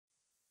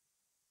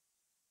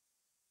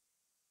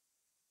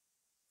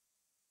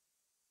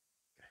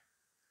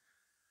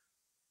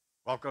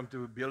Welcome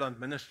to Beyond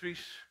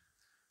Ministries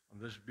on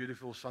this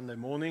beautiful Sunday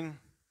morning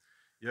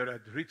here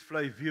at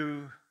Rietvlei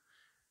View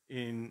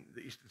in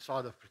the eastern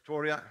side of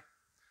Pretoria,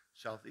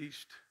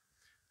 southeast,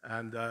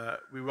 and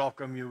we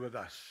welcome you with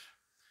us.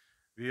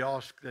 We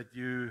ask that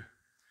you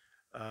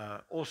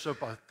also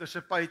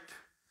participate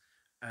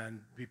and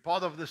be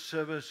part of this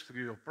service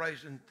through your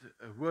praise and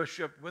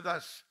worship with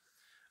us.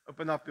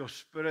 Open up your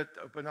spirit,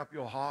 open up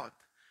your heart,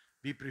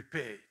 be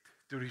prepared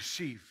to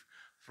receive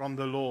from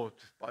the Lord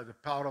by the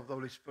power of the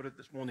Holy Spirit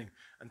this morning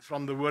and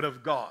from the Word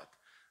of God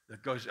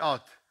that goes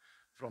out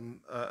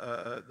from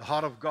the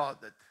heart of God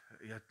that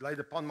He had laid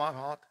upon my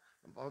heart,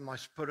 upon my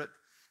spirit,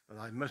 that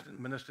I must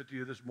minister to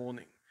you this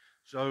morning.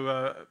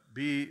 So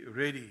be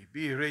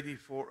ready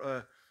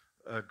for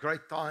a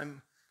great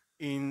time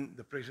in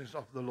the presence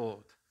of the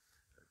Lord.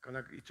 Kan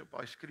ek iets op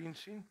my screen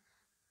sien?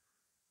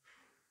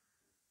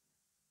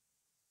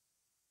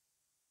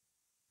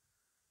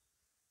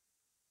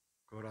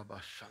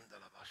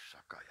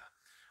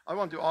 I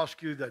want to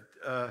ask you that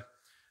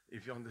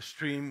if you're on the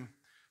stream,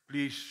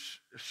 please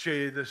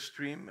share the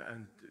stream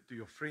and to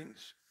your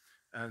friends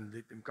and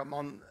let them come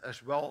on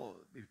as well,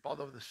 be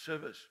part of the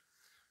service.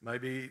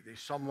 Maybe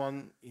there's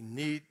someone in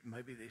need,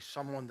 maybe there's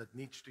someone that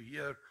needs to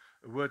hear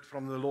a word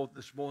from the Lord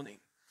this morning.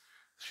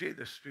 Share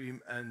the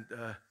stream and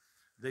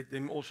let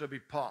them also be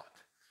part.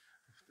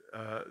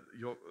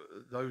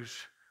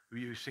 Those who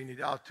you send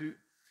it out to,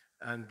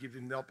 and give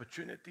them the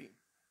opportunity.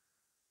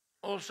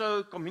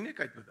 Also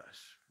communicate with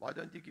us. Why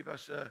don't you give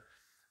us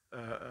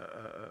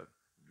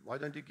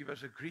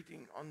a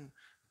greeting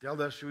tell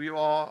us who you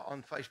are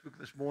on Facebook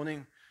this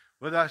morning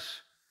with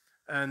us,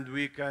 and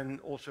we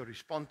can also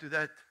respond to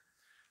that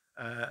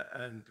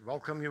and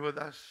welcome you with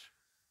us.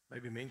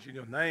 Maybe mention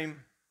your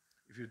name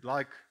if you'd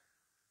like.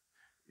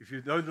 If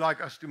you don't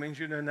like us to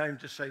mention your name,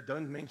 just say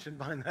don't mention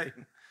my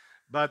name.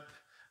 But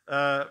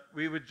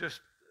we would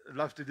just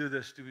love to do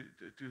this to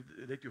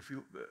let you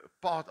feel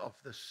part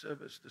of this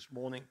service this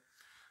morning,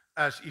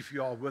 as if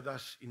you are with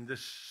us in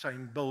this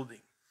same building.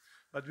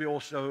 But we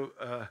also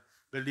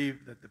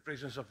believe that the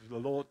presence of the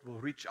Lord will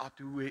reach out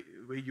to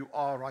where you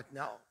are right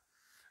now.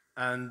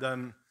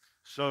 And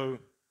so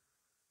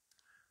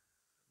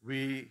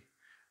we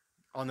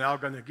are now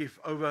going to give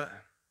over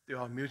to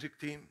our music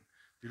team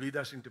to lead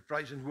us into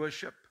praise and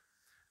worship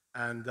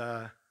and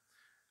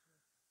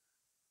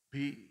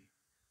be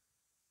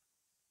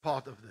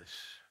part of this,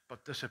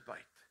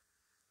 participate.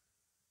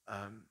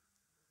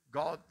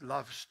 God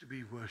loves to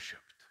be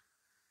worshipped.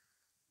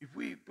 If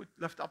we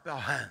lift up our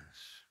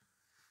hands,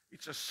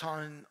 it's a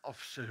sign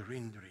of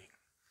surrendering.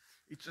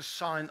 It's a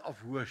sign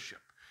of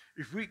worship.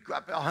 If we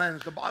clap our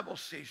hands, the Bible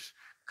says,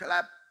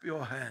 clap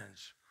your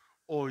hands,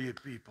 all ye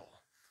people.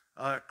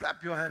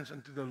 Clap your hands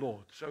unto the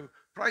Lord. So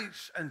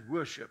praise and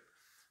worship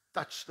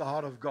touch the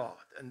heart of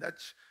God. And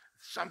that's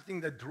something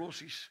that draws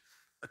His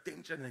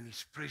attention and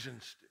His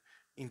presence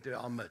into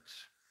our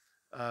midst.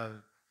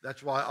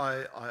 That's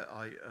why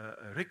I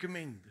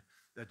recommend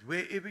that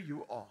wherever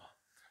you are,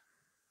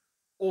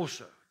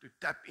 also to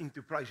tap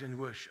into praise and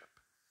worship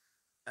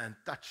and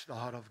touch the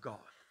heart of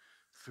God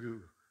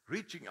through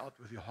reaching out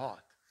with your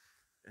heart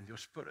and your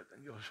spirit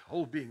and your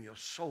whole being, your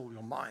soul,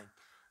 your mind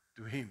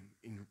to Him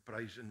in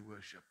praise and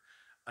worship.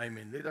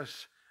 Amen. Let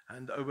us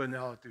hand over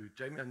now to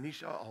Jamie and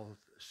Nisha. I'll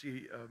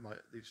see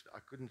I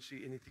couldn't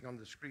see anything on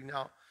the screen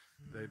now.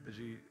 They're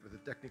busy with the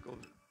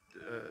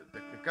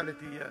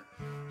technicality here,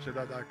 so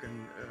that I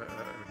can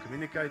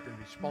communicate and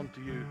respond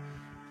to you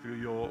through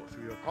your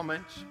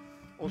comments.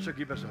 Also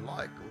give us a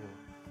like,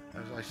 or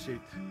as I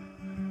said,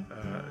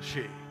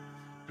 share,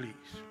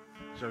 please.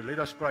 So let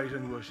us praise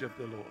and worship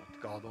the Lord,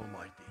 God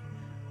Almighty.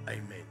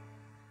 Amen.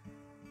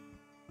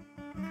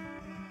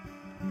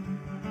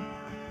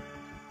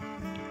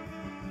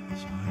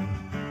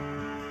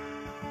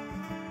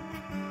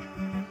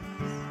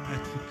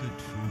 Advocate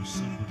for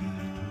somebody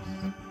that was,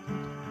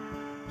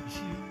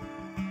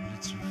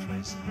 let's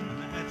rephrase it,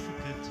 an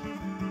advocate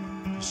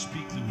to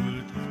speak the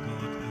word of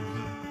God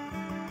over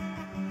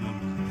your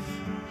life.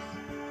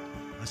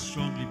 I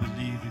strongly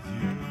believe if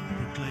you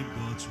proclaim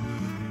God's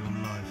word over your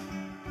life,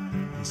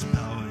 there's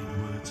power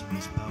in words and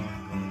there's power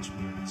in God's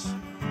words.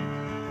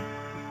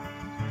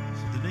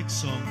 So the next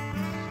song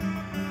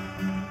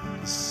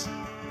is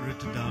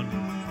written down in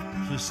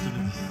 1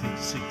 Timothy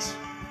 6.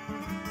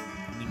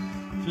 And in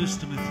 1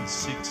 Timothy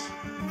 6, in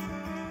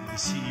the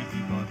CEV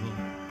Bible,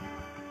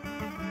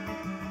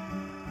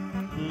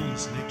 Paul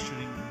is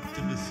lecturing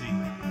Timothy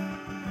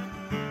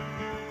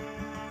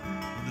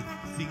on the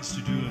things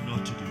to do and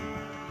not to do.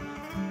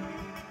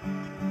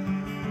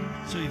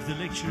 So if the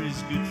lecture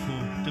is good for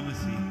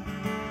Timothy,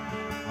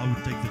 I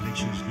would take the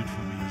lecture as good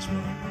for me as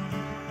well.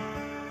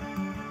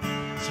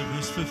 So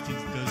verse 15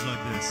 goes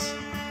like this.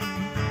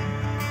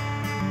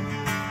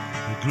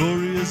 The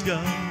glorious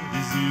God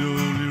is the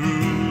only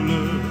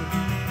ruler,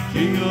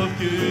 King of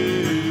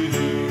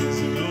kings.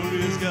 The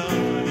glorious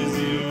God is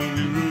the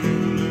only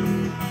ruler,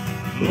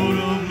 Lord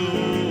of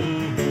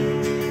lords.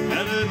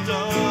 And the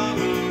dawn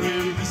will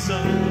give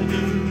beside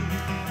Him,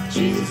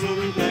 Jesus will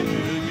be back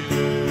again.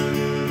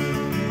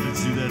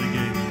 Let's do that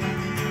again.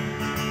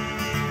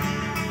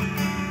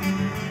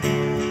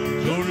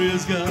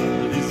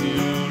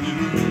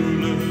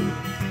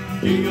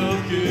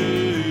 of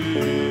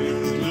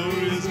Kings,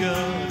 glorious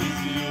God is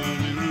the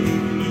only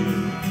ruler,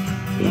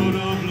 Lord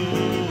of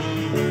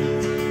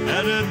Lords,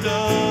 and at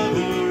time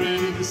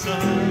already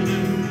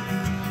decided,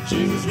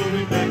 Jesus will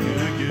be back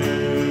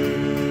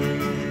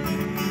again.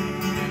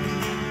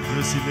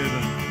 Verse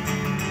 11.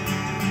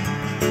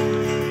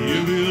 You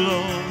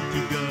belong to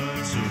God,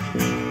 so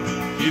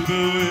keep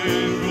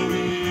away from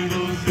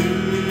evil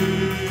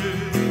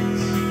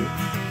things.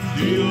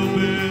 Do your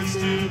best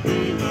to be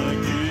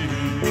like Him.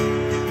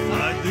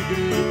 Fight the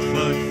good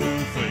fight for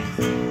faith,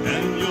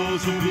 and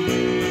yours will be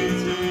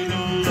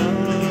eternal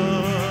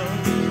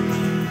life.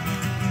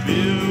 Be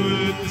a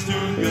witness to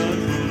God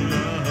for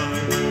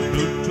life.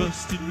 Don't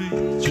trust in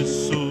riches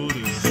or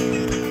this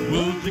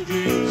worldly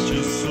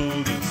creatures or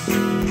this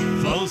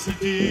false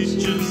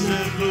teachers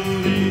that will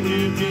lead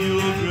you to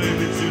your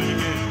grave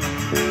again.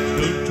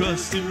 Don't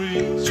trust in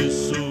riches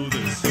or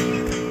this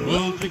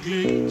worldly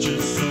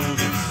creatures or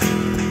this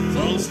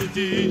false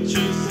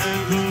teachers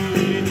that will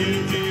lead you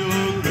to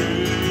your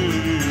grave.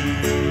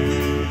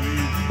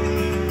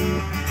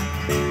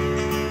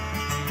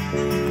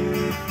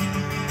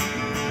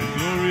 The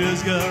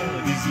glorious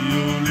God is the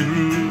only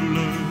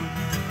ruler,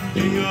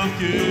 King of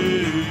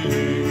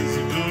Kings.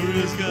 The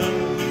glorious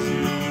God is the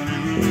only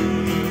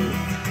ruler,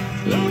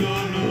 Lord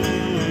of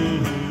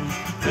Lords.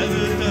 And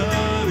the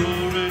time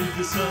already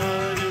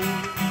decided,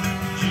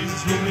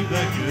 Jesus will be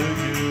back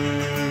again.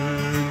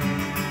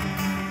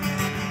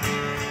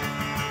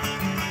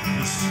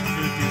 Verse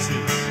 36.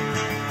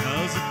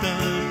 Now's the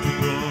time to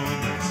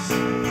promise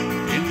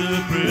in the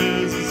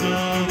presence of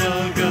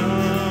our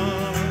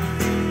God.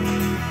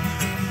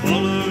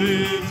 Follow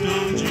Him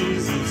till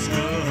Jesus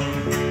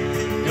comes.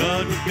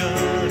 God what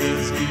God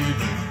has given.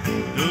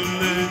 Don't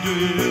lend your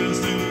ears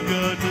to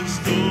God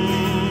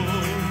restore.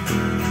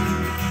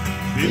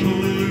 People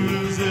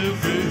lose their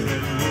faith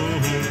and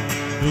hope.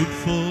 Don't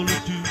fall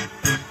into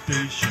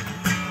temptation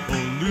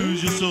or lose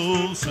your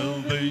soul's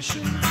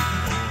salvation, or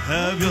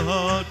have your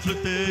heart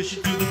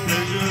flirtation to the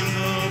pleasures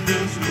of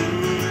this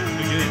world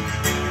again.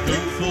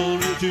 Don't fall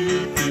into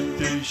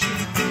temptation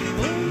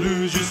or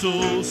lose your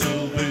soul's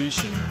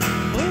salvation,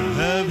 or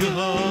have your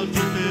heart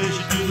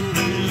flirtation to the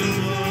pleasures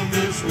of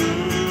this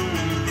world.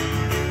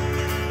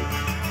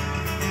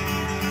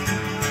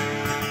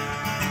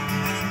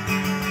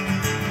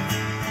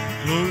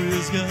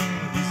 Glorious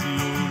God is the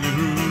only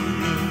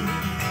ruler,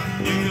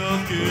 King of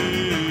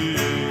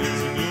Kings.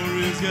 The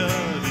glorious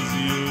God is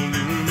the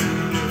only ruler,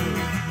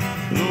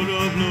 Lord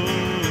of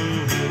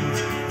Lords.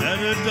 And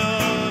the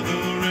time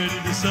already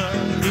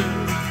decided,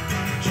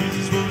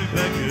 Jesus will be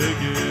back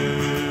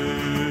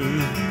again.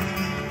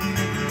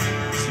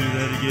 Let's do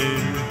that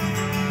again.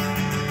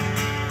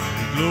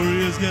 The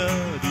glorious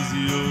God is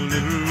the only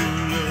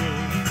ruler,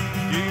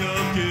 King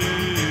of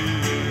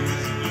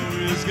Kings. The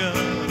glorious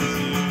God is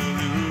the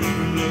only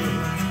ruler,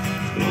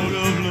 Lord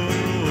of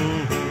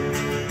Lords.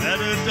 At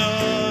a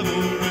time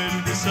already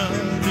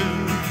decided,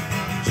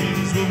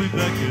 Jesus will be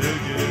back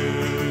again.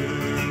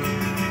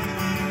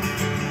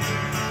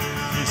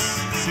 Verse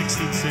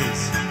 16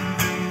 says,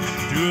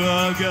 to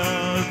our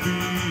God be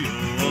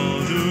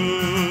all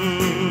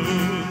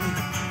honor,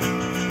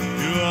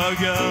 to our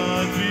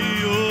God be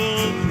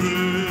all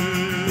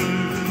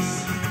praise,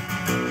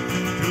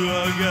 to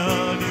our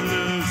God He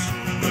lives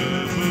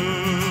forever,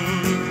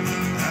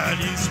 and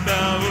His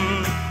power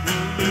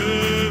will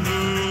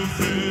never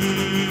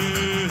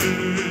fade.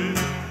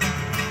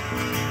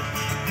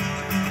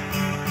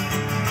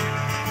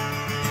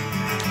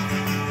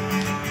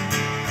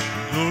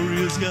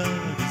 Glorious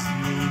God is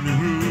the only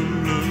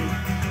ruler,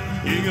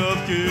 King of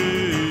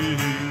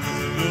Kings.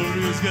 The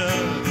glorious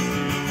God is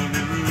the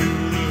only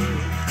ruler,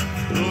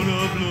 Lord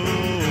of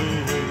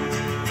Lords.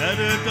 At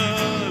a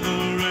time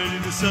already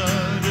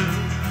decided,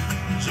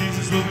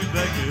 Jesus will be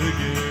back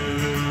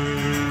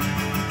again.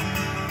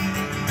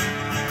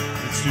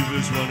 Let's do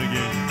verse 1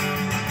 again.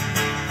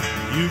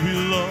 You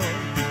belong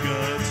to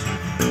God, so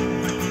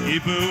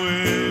keep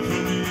away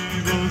from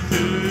evil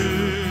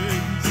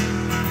things.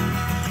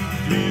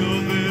 Do your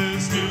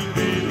best to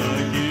be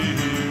like Him.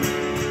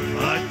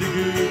 Fight the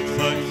good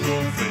fight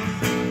for faith,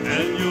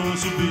 and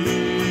yours will be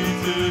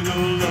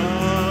eternal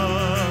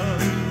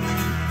life.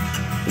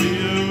 Be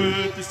a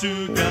witness to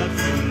God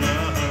for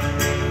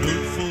life.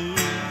 Look for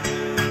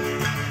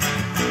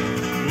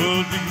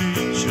worldly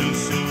creatures,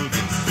 so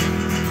this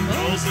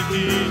also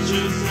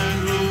teaches and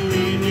will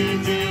lead you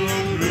to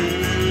your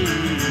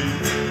grave.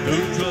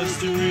 Don't trust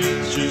in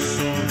riches,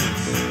 so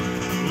this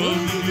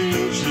worldly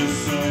creatures,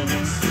 so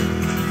this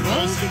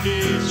false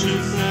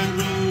teaches and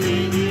will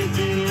lead you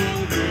to your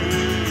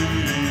grave.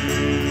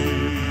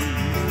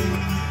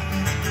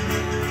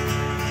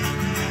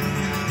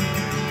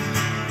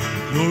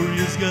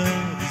 Glorious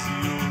God is the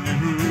only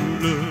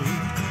ruler,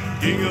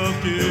 King of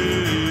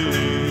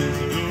Kings.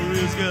 The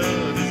glorious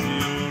God is the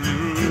only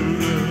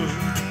ruler,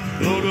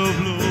 Lord of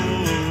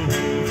Lords.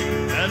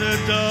 And at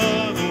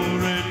time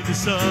already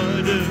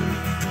decided,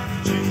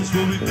 Jesus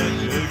will be back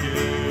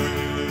again.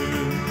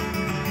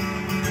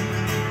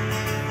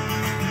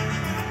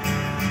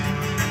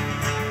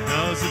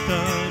 Now's the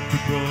time to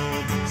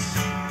promise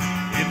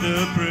in the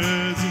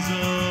presence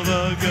of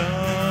our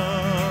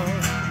God.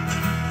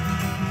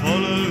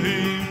 Follow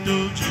him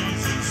till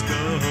Jesus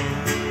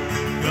comes.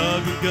 God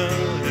what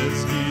God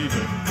has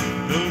given.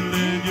 Don't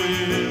lend your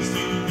ears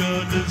to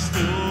godless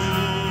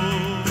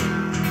tone.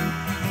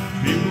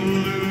 People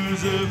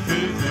lose their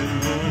faith in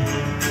Lord.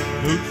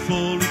 Don't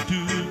fall into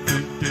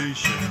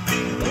temptation.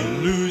 Don't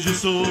lose your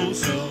soul's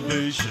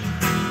salvation.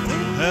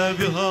 Don't have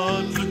your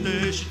heart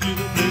flirtation to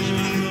the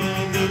pleasures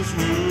of this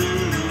world.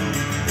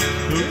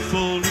 Don't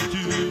fall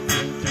into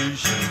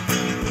temptation.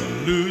 Don't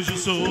lose your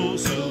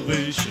soul's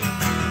salvation.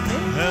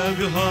 Don't have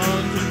your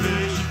heart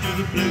flirtation to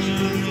the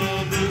pleasures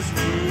of this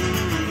world.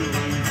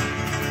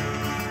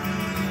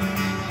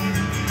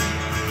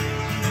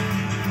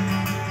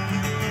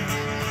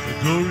 The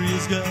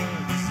glorious God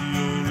is the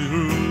only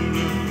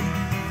ruler,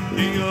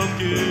 King of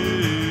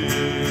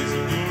kings.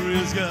 The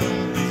glorious God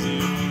is the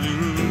only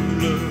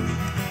ruler,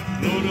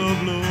 Lord of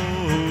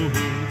lords.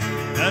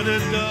 And the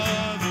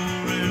time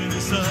already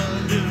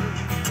decided,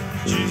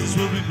 Jesus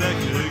will be back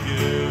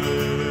again.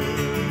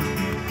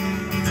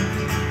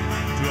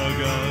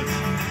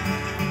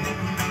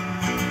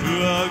 To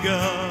our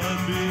God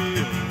be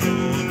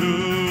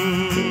honor.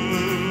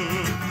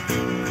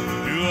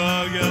 To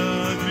our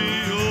God be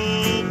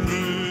all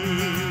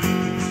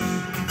praise.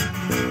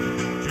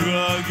 To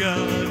our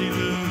God he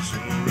lives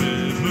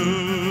forever,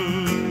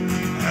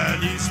 and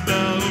his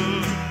power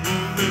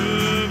will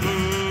never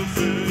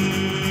fail.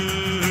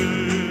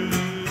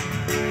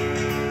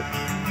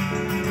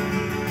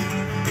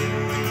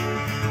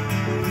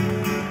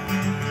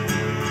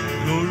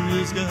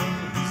 Glorious God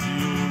is the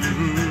only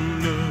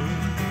ruler,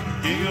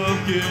 King of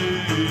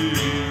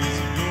kings.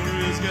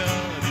 Glorious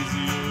God is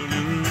the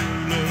only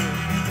ruler,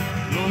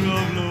 Lord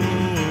of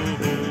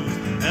lords.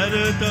 At a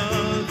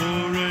time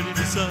already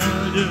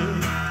decided,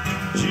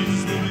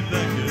 Jesus will be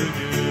back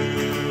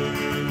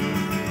again.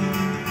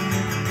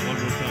 One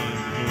more time,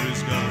 the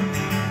glorious God.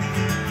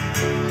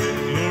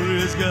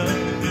 Glorious God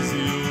is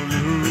the only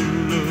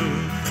ruler,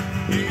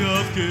 King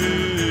of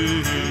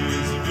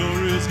kings.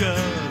 Glorious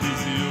God is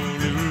the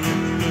only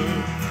ruler,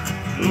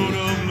 Lord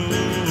of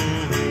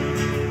lords.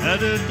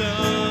 At a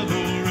time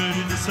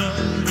already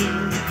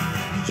decided,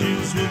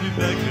 Jesus will be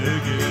back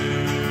again.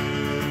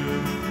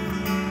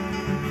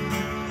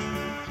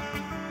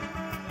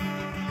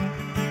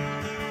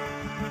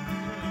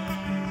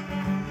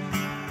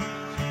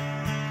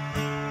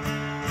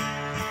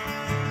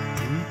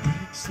 Who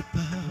breaks the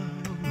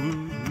power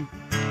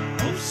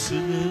of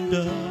sin and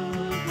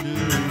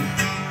darkness?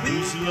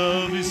 Whose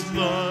love is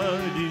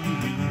mighty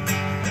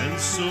and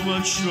so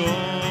much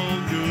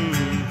stronger?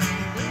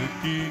 The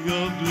King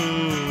of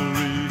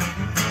glory,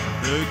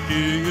 the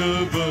King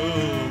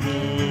above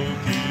all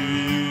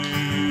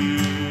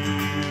kings.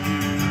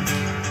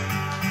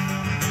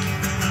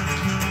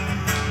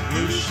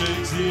 Who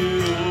shakes the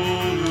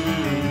whole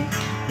earth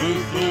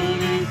with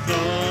holy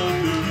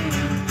thunder?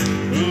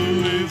 Who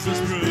leaves us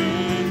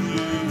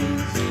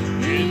breathless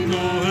in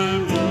awe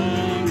and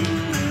wonder?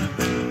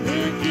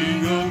 The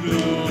King of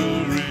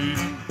glory,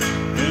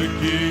 the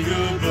King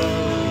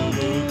above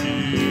all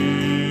kings.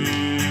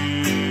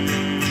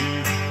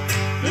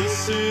 This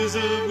is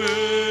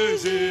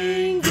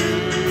amazing grace.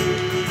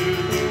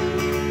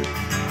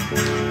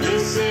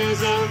 This is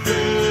a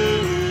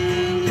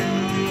feeling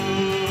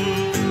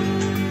love.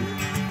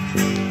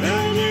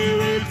 And you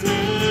will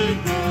take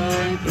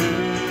my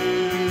place.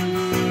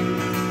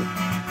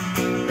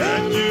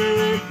 And you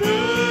will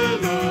bear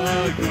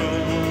my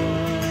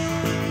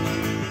cross.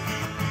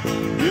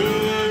 You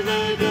will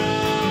lay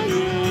down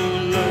your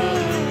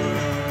life.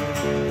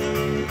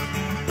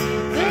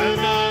 And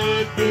I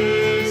would be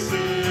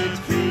set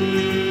free.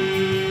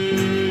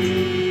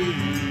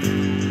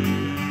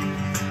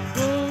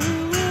 Oh,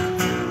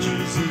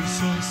 Jesus,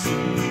 I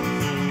sing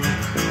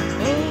for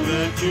all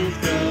that you've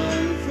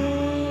done for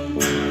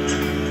me.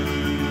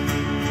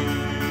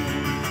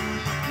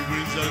 Who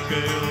brings our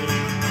chaos?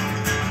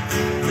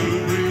 Who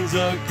brings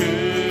our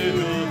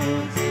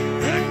chaos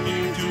back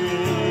into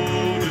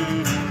order?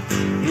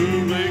 Who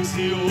makes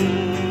the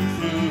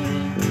orphan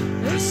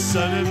a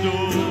son and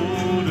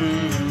daughter?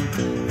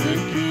 The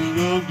King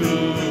of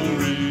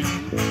glory,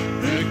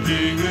 the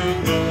King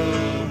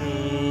above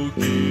all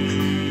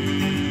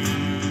kings.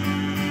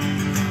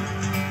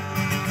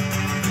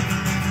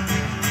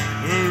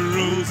 The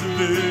rose of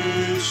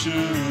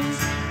nations,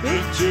 the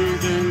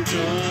truth and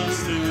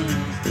justice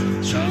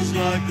shines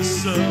like the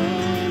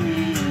sun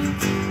in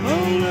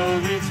all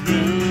of its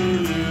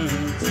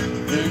brilliance.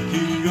 The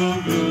King of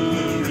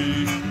glory,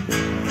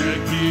 the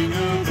King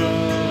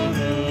above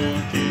all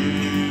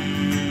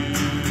kings.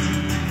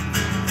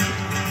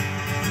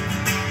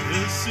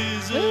 This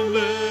is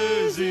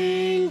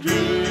amazing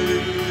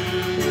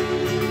grace.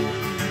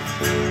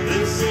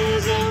 This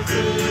is a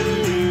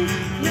feeling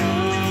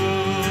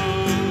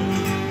love.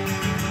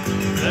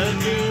 That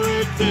you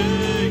would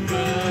take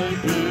my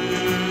place.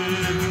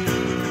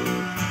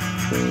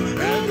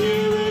 And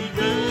you would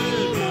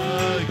bear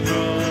my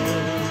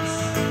cross.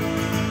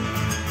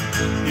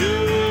 You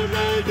would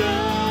lay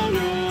down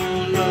your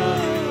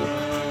life.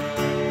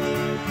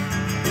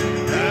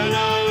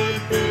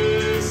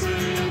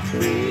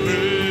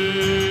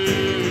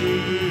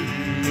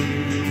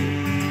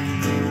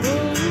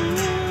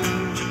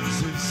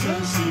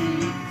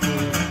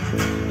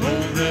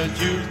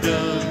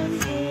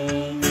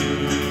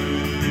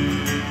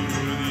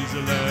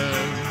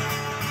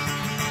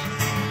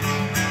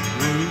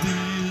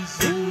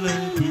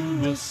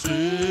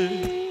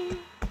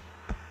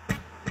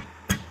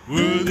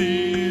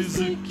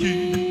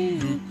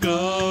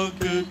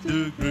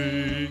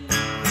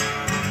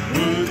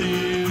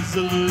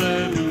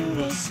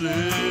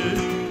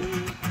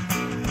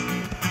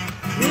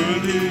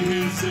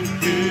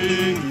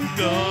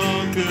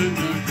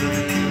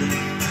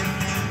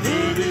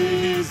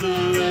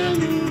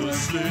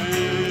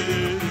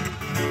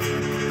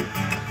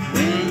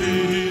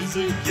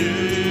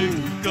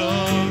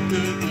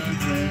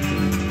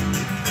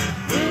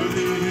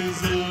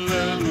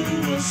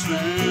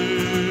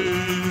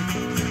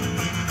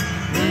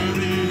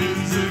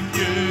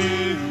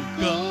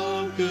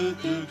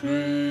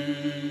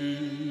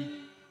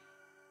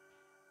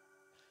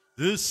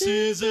 This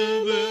is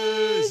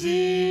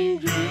amazing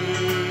grace.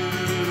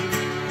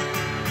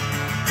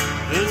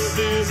 This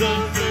is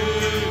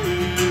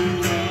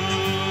unfailing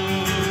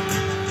love.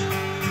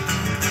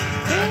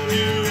 And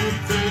you would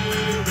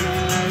take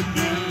my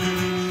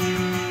place.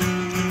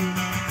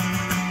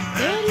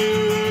 And you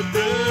would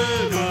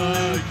bear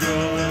my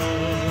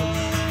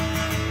cross.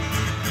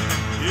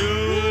 You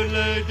would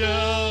lay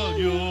down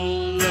your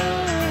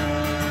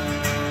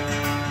life.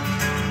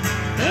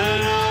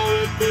 And I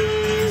would be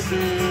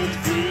set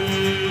free.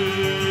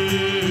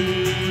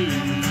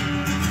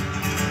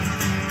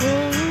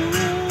 Oh,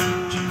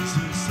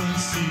 Jesus, I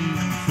sing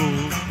for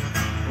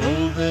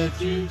all that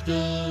you've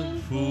done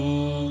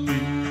for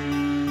me.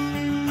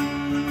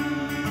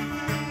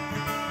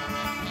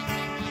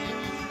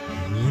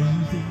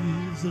 Worthy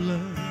is the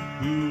Lamb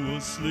who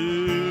was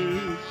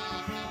slain.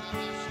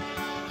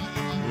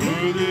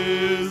 Worthy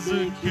is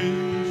the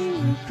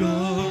King who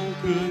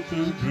conquered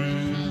the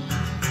grave.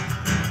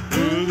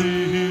 Worthy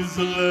is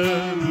the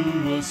Lamb who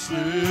was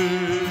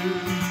slain.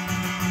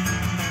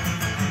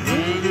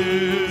 Worthy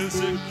is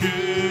the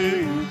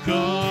King who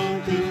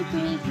conquered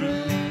the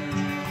grave.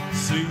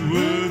 Sing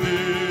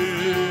worthy,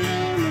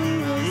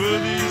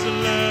 worthy is the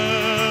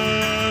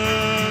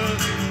Lamb.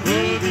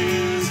 Worthy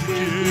is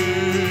the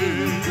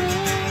King,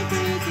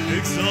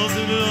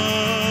 exalted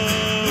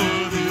high.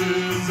 Worthy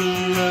is the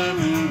Lamb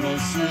who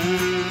was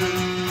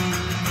slain.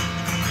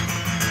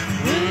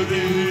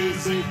 Worthy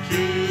is the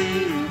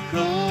King who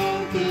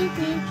conquered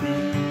the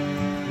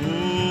grave. Oh,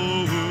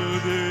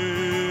 worthy.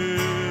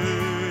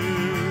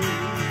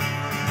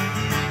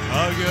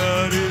 Our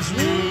God is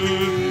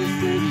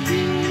worthy.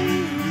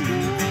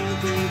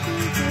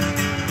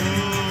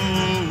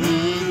 Oh,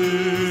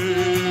 worthy.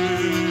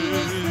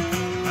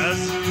 As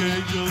the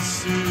angels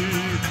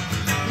sing,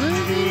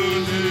 worthy.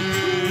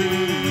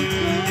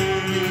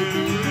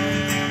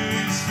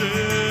 We say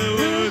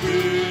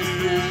worthy.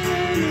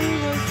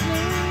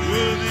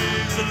 Worthy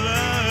is the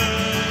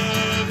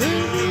Lamb.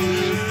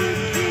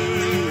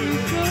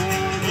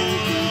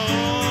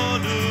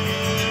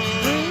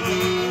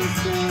 Honor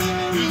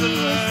to the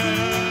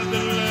Lamb,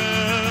 the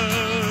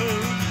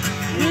Lamb.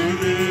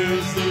 Worthy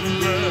is the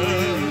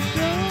Lamb.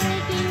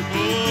 Oh,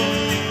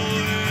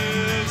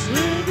 yes,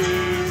 worthy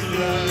is the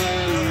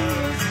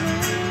Lamb.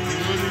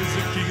 Worthy is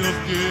the King of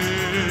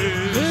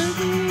Kings.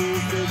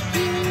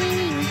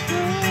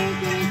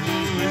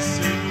 Oh, we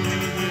sing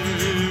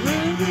worthy,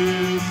 worthy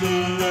is the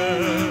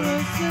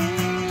Lamb.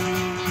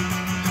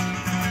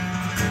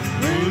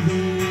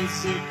 Worthy is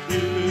the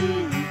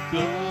King who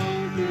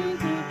conquered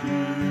the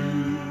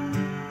grave.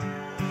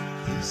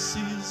 This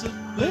is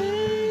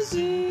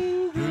amazing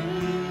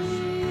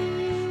grace.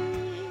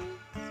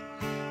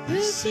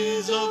 This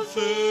is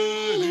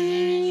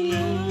unfailing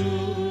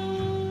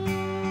love.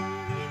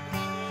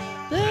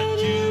 That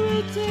you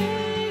would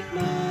take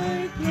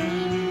my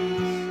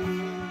place.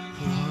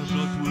 For I'm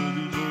not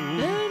worthy, Lord.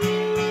 That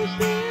you would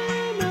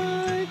bear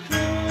my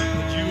cross.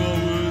 But you are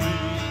worthy.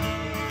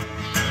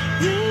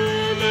 You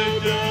will lay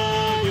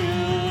down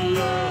your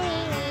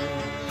life.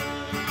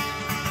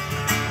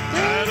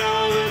 And I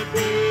will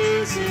be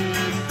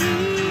set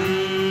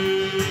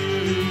free.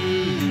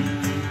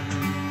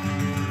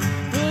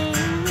 Oh,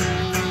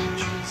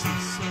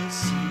 Jesus, I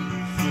sing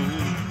for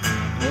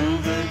all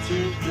that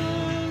you've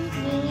done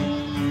for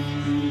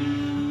me.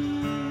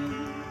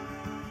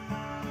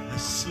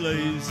 As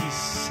slaves, He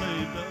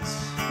saved us.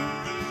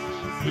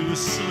 We were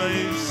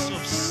slaves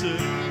of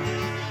sin.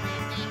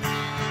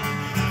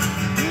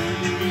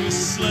 We were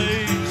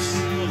slaves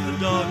of the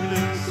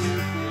darkness.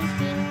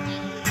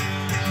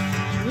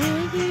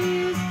 Worthy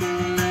is the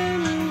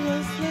Lamb who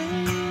was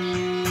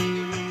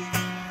slain.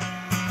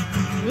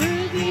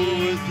 Worthy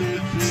Oh, is the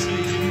the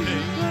Savior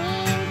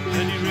came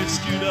and He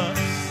rescued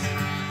us.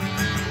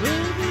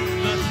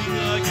 Nothing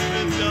I could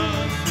have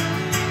done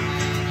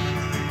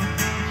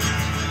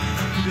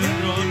could have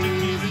granted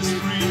me this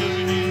freedom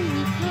in Him.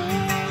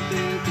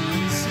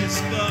 He says,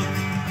 come,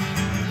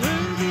 I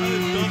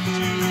adopt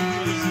you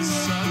as a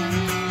son.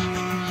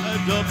 I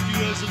adopt you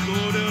as a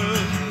daughter.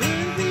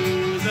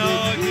 And now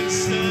I can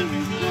stand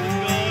before the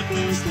God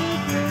Most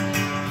High.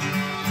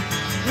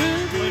 I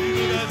do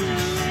not have to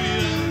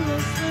fear.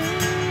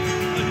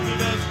 I do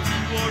not have to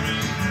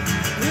worry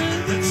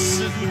that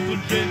sin would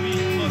condemn me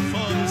in my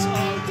Father's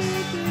house.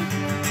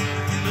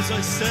 As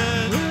I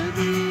stand,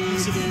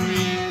 He's a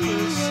free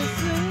person.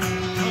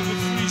 I'm a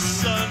free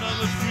son, I'm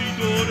a free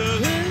daughter.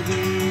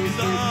 In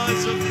the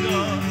eyes of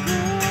God,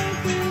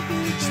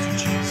 thanks to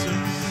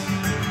Jesus.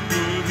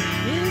 Worthy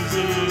is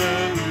the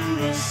Lamb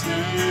who was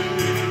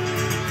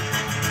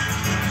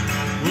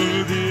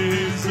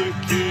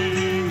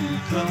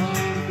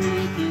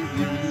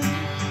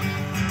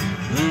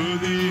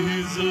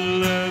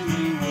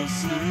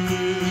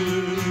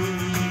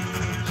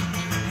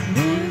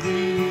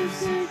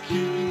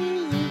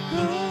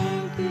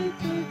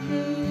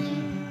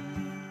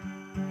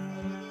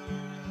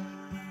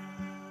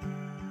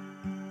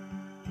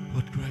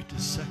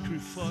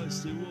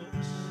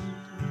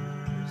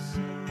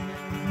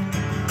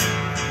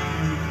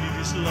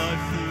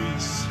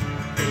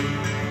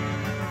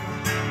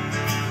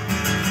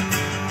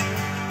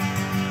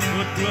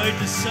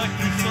greatest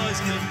sacrifice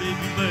can they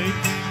be made?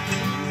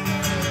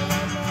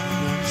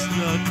 There's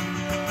none.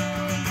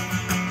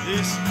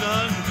 There's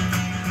none.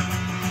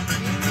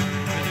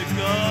 And a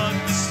God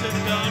who sat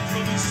down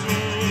from his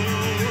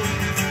throne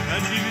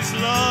and give his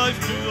life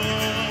to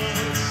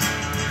us.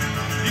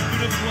 He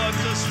could have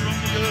wiped us from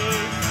the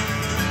earth.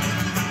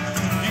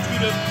 He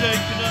could have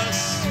taken us.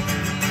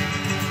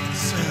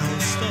 Say,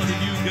 I'll start a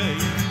new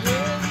game.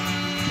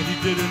 But he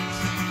didn't.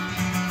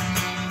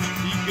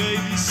 He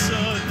gave his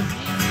son.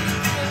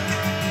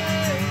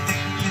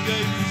 He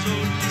gave his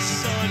only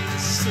son and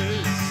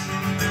says,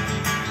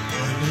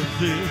 I love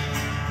thee.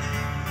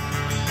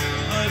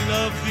 I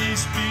love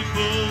these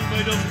people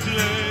made of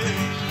clay,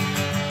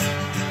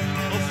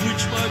 of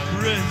which my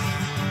breath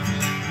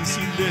is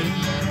in them.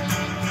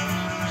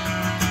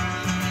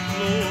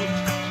 Lord,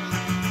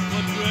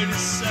 what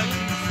greatest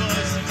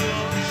sacrifice it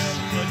was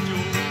but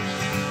yours.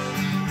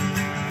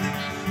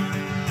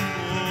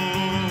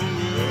 Oh,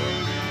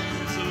 worthy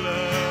is the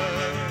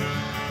Lamb.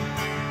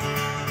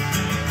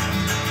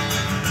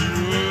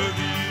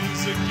 Worthy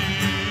is the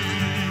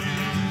King.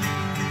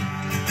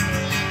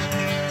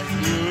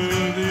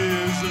 Worthy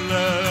is the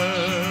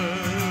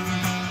Lamb.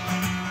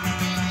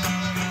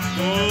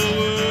 Oh,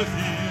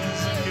 worthy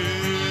is the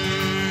King.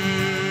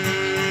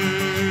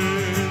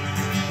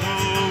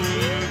 Oh,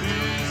 worthy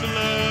is the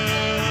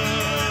Lamb.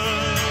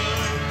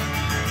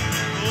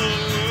 Oh,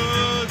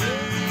 worthy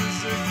is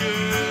the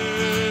King.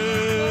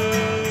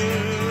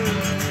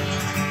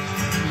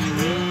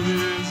 Worthy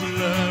is the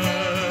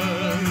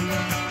Lamb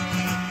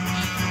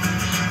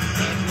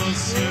that was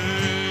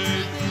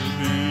slain for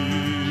me.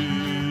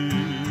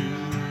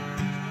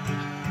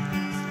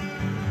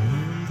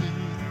 Worthy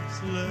is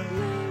the Lamb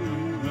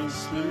who was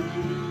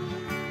slain.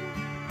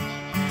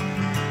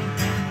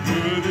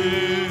 Worthy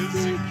is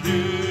the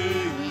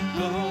King who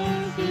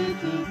conquered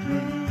the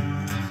grave.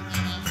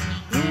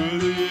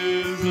 Worthy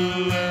is the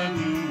Lamb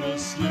who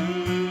was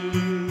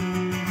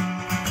slain.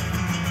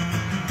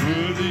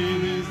 Worthy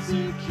is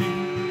the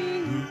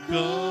King who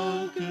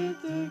conquered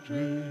the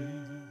grave.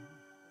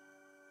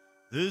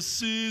 This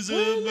is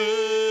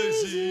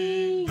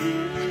amazing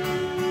grace.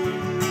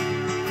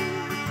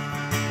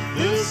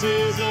 This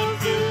is a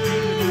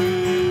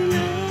feeling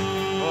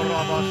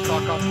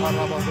Orabasaka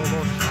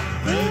parabadolosa.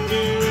 that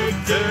you would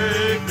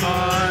take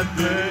my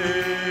place,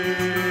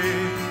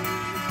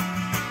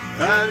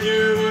 And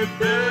you would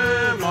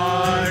bear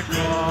my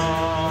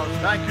cross.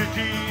 Thank you,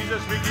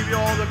 Jesus. We give you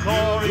all the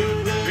glory.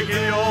 We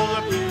give you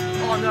all the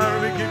honor.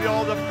 We give you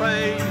all the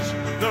praise.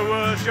 The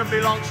worship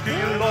belongs to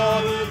you,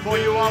 Lord, for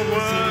you are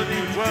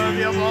worthy,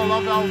 worthy of all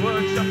of our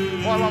worship,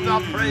 all of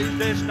our praise.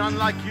 There's none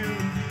like you.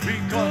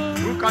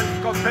 Who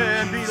can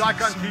compare and be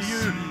like unto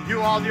you?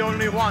 You are the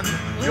only one.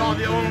 You are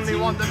the only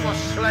one that was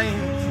slain,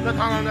 that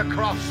hung on the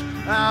cross,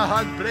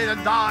 had bled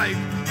and died.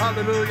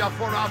 Hallelujah,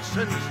 for our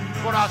sins,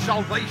 for our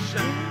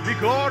salvation. We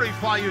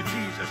glorify you,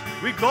 Jesus.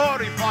 We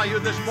glorify you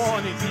this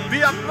morning.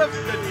 Be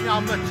uplifted in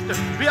our midst.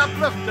 Be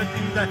uplifted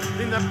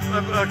in the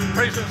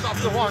presence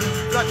of the one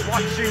that's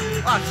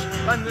watching us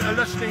and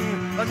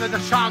listening under the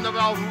sound of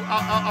our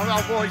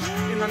voice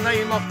in the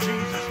name of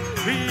Jesus.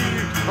 Be,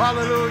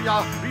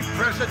 hallelujah, be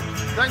present.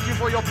 Thank you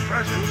for your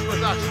presence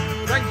with us.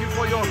 Thank you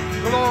for your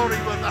glory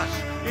with us.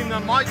 In the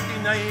mighty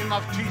name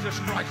of Jesus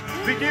Christ,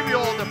 we give you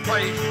all the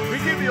praise. We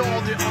give you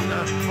all the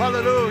honor.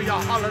 Hallelujah,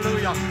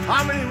 hallelujah.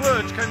 How many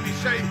words can we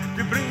say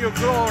to bring you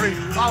glory?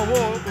 Our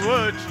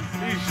words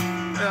is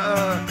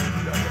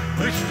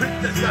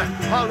restricted.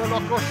 Hallelujah.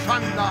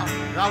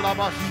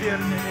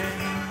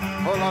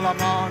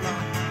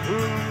 Who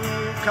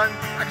can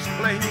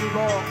explain you,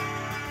 Lord?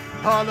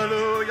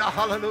 Hallelujah,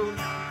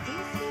 hallelujah.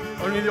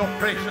 Only your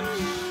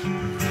presence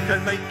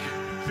can make,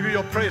 through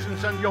your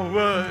presence and your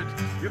word,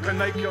 you can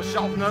make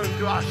yourself known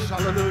to us.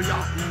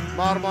 Hallelujah.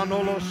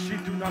 Marmanolo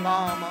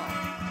situnalama.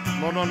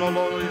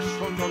 Mononolo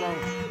isondolo.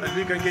 And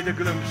we can get a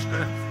glimpse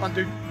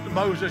unto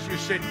Moses. You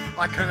said,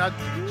 I cannot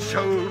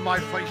show my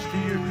face to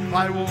you.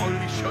 I will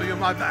only show you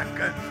my back.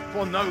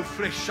 For no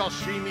flesh shall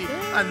see me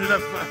and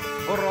live.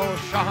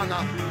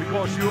 Roshana,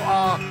 because you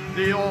are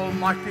the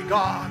Almighty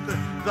God,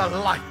 the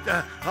light.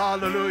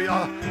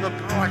 Hallelujah. The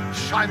bright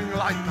shining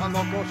light.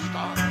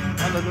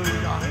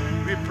 Hallelujah.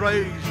 We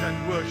praise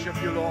and worship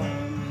you, Lord.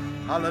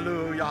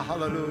 Hallelujah,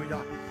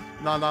 hallelujah.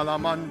 La la la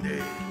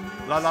mande,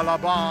 la la la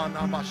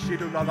bana,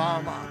 masidu la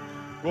lama,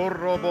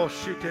 gorobo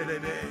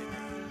sitelebe.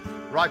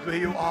 Right where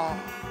you are,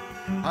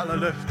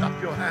 hallelujah, lift up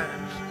your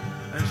hands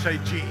and say,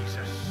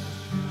 Jesus,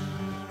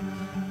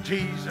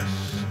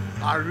 Jesus,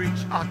 I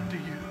reach out to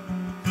you.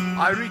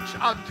 I reach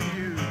out to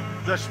you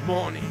this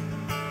morning,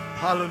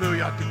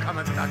 hallelujah, to come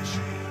and touch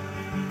me,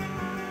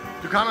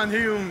 to come and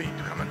heal me,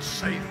 to come and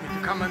save me,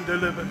 to come and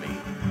deliver me.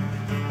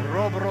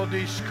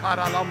 Robrodis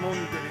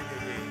karalamunde.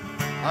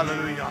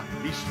 Hallelujah.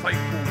 He's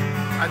faithful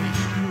and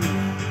he's true.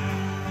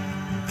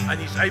 And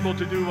he's able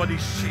to do what he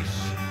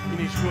says in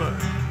his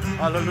word.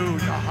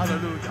 Hallelujah.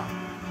 Hallelujah.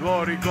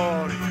 Glory,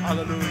 glory.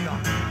 Hallelujah.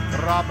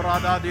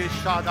 Rabrada de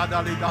sada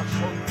dalida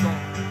sondo.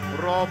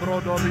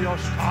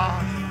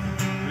 Robrodolioscani.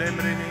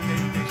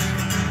 Lemrenendes.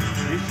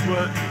 He's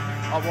worthy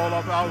of all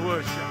of our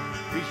worship.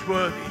 He's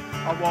worthy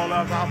of all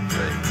of our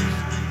praise.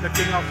 The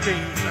King of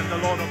Kings and the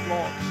Lord of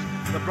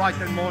Lords, the bright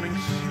and morning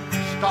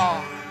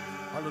star.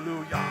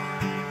 Hallelujah.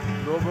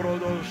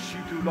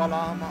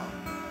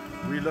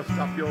 We lift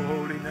up your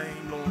holy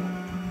name, Lord.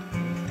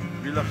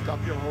 We lift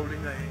up your holy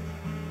name.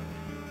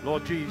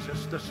 Lord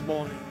Jesus, this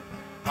morning,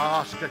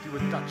 I ask that you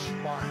would touch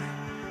my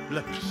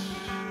lips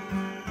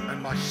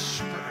and my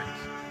spirit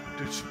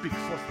to speak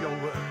forth your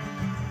word.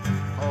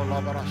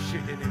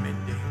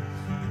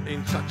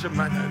 In such a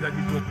manner that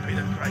it will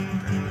penetrate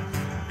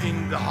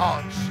into the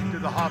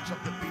hearts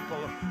of the people,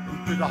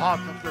 into the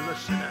heart of the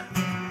listener.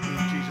 In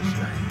Jesus'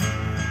 name.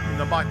 In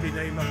the mighty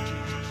name of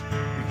Jesus,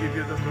 we give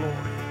you the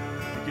glory.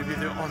 We give you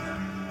the honor.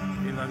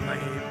 In the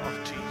name of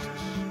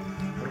Jesus.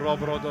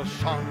 Robrodo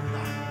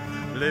Sanda.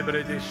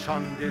 Libre de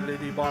Sande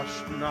Lady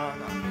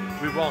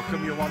Bastunana. We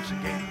welcome you once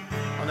again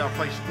on our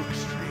Facebook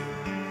stream.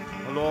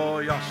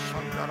 Hallelujah,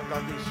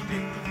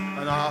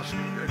 and I ask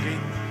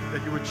again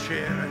that you would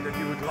share and that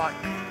you would like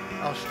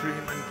our stream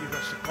and give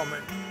us a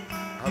comment.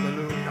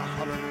 Hallelujah,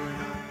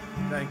 hallelujah.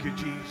 Thank you,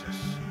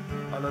 Jesus.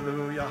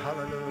 Hallelujah,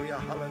 hallelujah,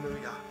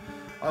 hallelujah.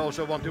 I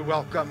also want to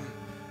welcome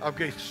our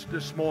guests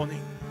this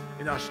morning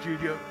in our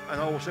studio,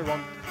 and I also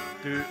want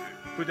to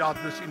put out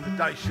this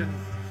invitation.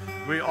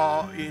 We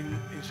are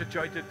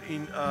situated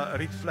in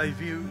Rietvlei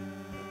View,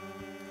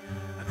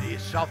 at the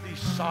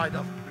southeast side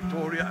of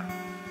Pretoria,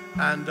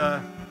 and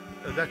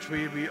that's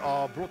where we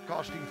are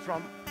broadcasting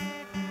from.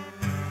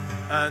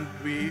 And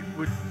we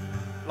would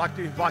like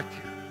to invite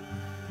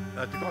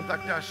you to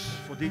contact us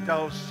for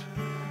details,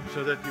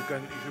 so that you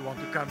can, if you want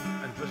to come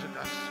and visit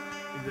us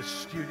in the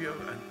studio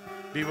and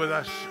be with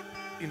us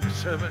in the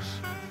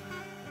service.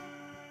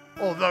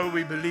 Although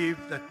we believe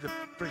that the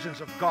presence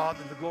of God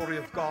and the glory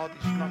of God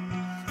is not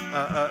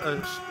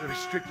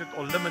restricted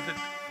or limited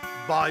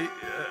by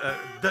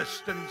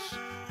distance,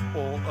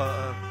 or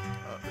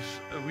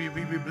we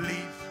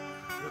believe,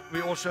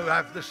 we also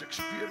have this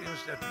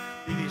experience that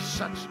it is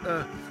such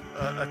a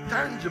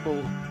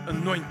tangible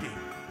anointing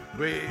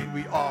where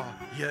we are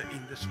here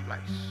in this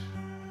place.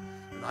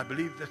 And I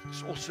believe that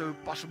it's also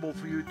possible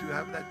for you to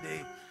have that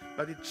day,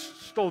 but it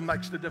still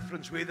makes the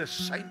difference where the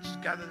saints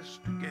gathers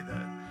together.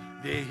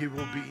 There he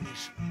will be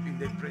in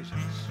their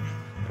presence.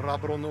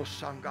 Rabrono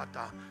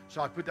Sangata.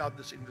 So I put out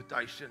this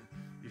invitation.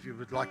 If you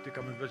would like to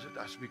come and visit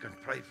us, we can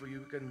pray for you.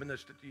 We can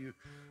minister to you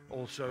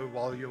also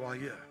while you are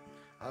here.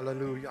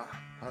 Hallelujah.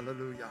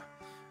 Hallelujah.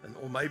 And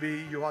or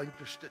maybe you are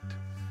interested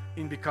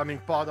in becoming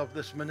part of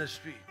this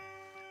ministry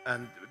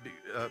and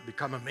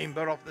become a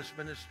member of this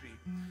ministry.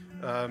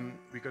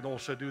 We can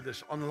also do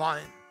this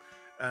online,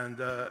 and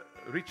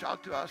reach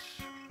out to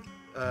us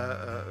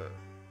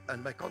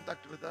and make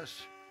contact with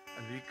us,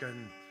 and we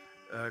can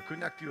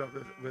connect you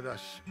with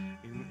us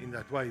in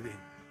that way then.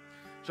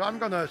 So I'm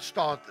going to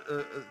start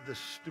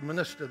to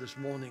minister this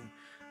morning,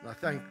 and I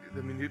thank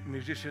the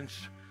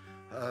musicians.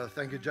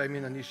 Thank you, Jamie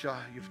and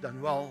Anisha. You've done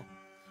well.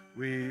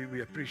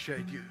 We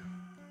appreciate you.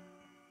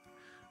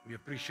 We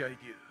appreciate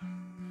you.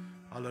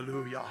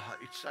 Hallelujah.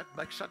 It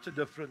makes such a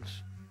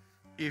difference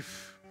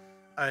if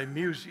a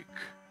music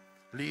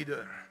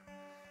leader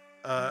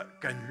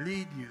can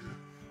lead you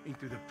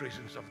into the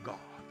presence of God.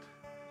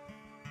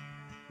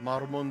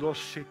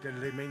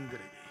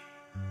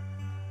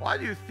 Why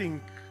do you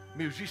think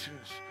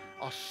musicians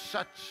are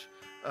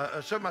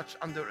so much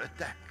under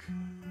attack?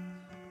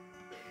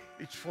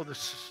 It's for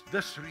this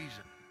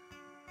reason.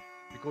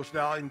 Because they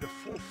are in the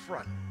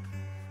forefront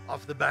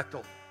of the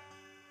battle.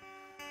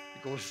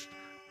 Because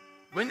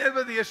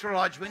whenever the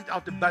Israelites went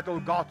out to battle,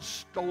 God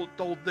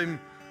told them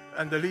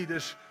and the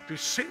leaders to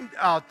send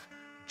out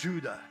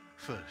Judah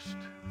first.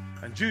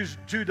 And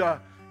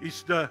Judah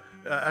is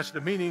has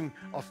the meaning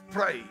of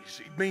praise.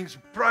 It means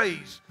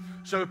praise.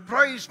 So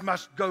praise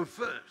must go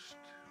first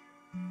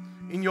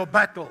in your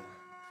battle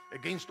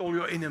against all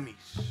your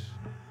enemies.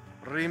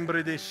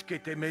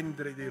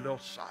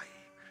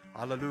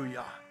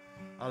 Hallelujah.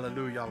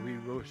 Hallelujah. We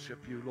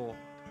worship you, Lord.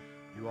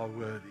 You are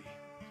worthy.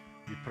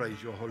 We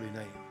praise your holy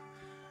name.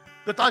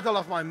 The title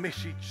of my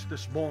message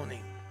this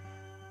morning: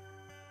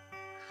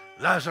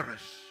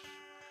 Lazarus,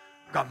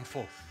 come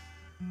forth.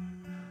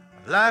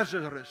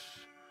 Lazarus,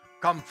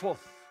 come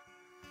forth.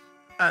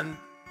 And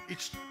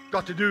it's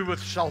got to do with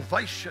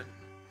salvation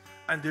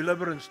and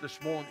deliverance this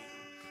morning.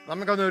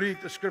 I'm going to read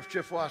the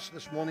scripture for us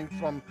this morning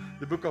from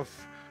the book of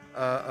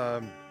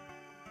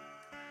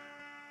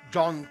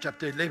John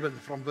chapter 11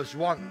 from verse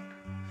 1.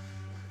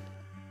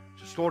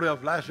 It's the story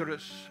of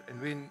Lazarus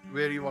and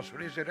where he was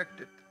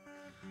resurrected.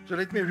 So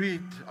let me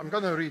read. I'm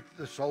going to read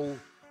this whole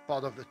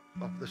part of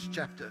this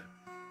chapter.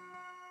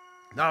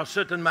 Now a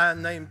certain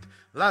man named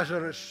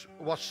Lazarus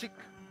was sick.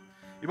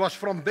 He was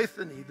from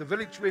Bethany, the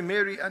village where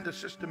Mary and her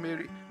sister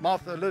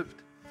Martha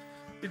lived.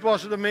 It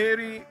was the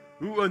Mary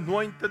who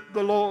anointed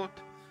the Lord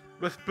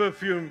with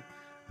perfume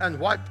and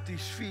wiped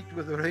his feet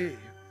with her hair,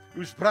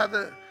 whose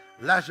brother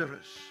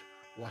Lazarus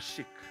was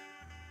sick.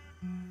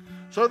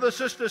 So the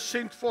sisters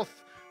sent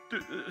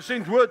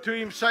word to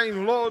him,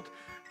 saying, Lord,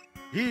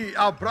 he,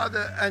 our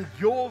brother and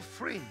your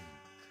friend,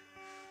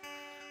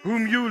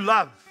 whom you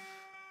love,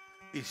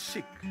 is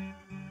sick.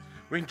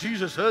 When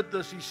Jesus heard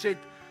this, he said,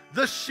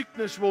 this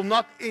sickness will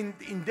not end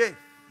in death.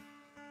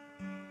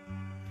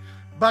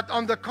 But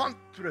on the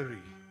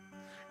contrary,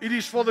 it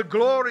is for the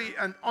glory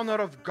and honor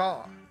of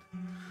God,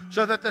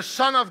 so that the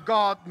Son of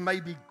God may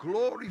be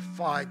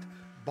glorified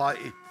by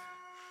it.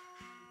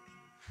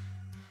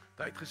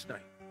 Tyd gesny.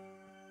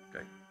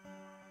 Okay.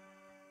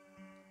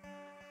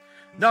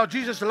 Now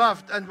Jesus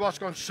loved and was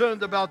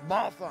concerned about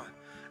Martha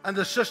and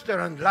the sister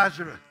and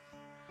Lazarus,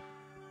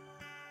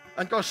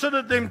 and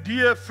considered them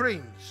dear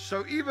friends.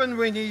 So even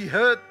when he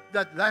heard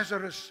that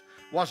Lazarus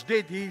was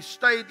dead, he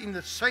stayed in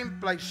the same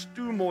place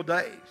 2 more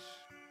days.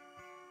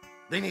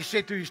 Then he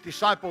said to his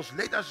disciples,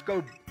 let us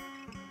go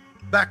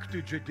back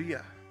to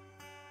Judea.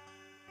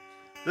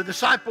 The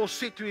disciples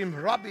said to him,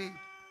 Rabbi,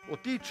 or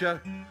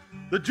teacher,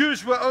 the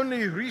Jews were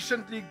only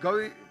recently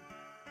going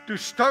to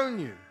stone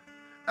you,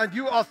 and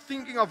you are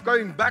thinking of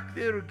going back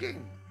there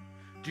again.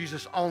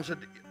 Jesus answered,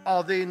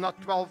 are there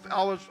not 12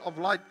 hours of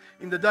light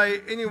in the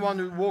day? Anyone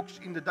who walks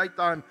in the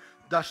daytime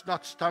does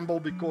not stumble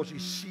because he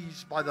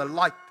sees by the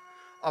light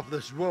of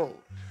this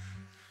world.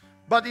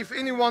 But if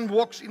anyone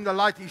walks in the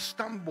light, he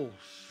stumbles.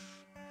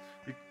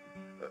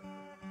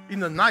 In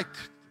the night,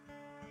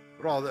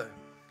 rather.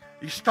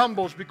 He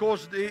stumbles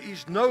because there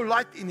is no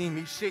light in him,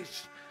 he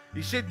says.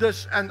 He said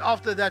this, and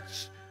after that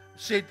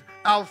said,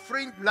 our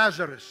friend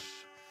Lazarus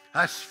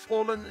has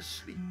fallen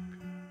asleep,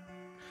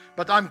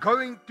 but I'm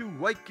going to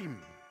wake him.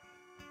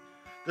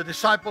 The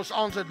disciples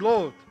answered,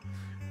 Lord,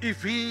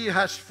 if he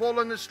has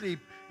fallen asleep,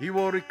 he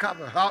will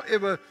recover.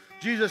 However,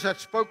 Jesus had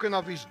spoken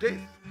of his death,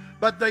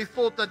 but they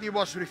thought that he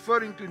was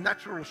referring to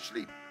natural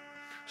sleep.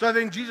 So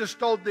then Jesus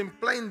told them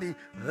plainly,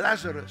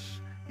 Lazarus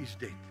is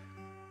dead.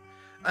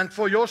 And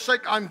for your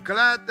sake, I'm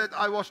glad that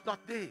I was not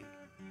there,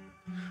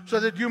 so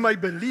that you may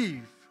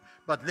believe,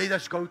 but let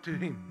us go to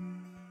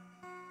him.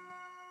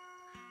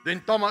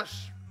 Then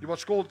Thomas, he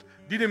was called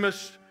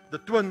Didymus, the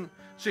twin,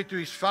 said to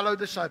his fellow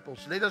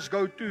disciples, let us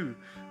go too,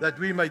 that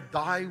we may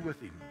die with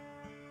him.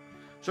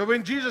 So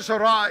when Jesus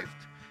arrived,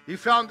 he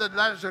found that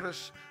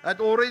Lazarus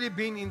had already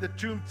been in the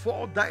tomb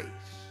 4 days.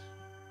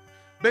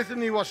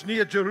 Bethany was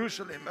near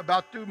Jerusalem,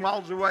 about 2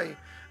 miles away,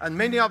 and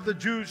many of the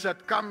Jews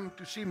had come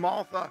to see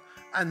Martha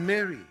and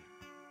Mary,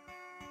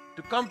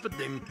 to comfort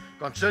them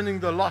concerning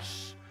the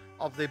loss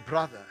of their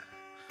brother.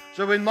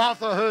 So when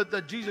Martha heard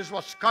that Jesus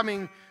was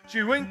coming,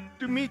 she went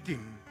to meet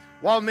him,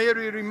 while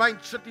Mary remained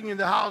sitting in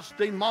the house.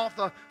 Then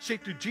Martha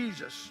said to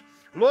Jesus,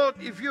 Lord,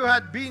 if you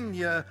had been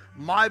here,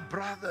 my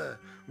brother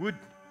would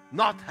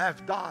not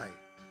have died.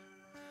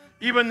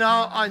 Even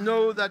now I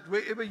know that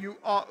wherever you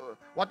are,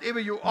 whatever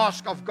you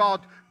ask of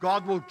God,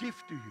 God will give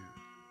to you.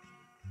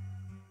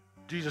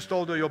 Jesus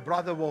told her, your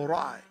brother will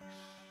rise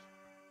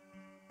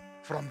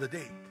from the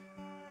dead.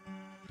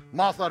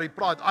 Martha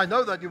replied, I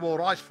know that he will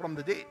rise from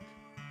the dead.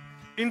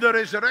 In the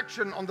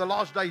resurrection on the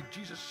last day,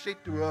 Jesus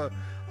said to her,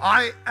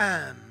 I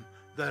am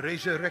the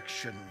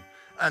resurrection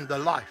and the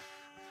life.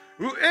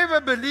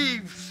 Whoever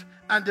believes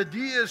and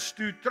adheres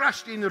to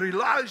trust in,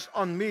 relies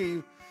on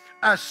me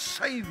as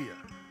Savior,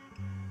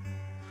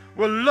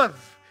 will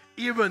live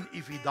even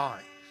if he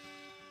dies.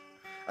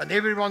 And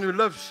everyone who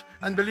lives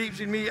and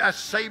believes in me as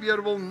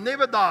Savior will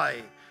never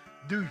die.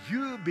 Do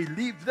you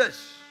believe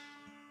this?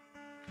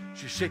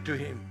 She said to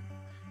him,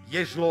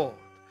 yes, Lord,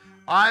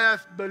 I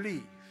have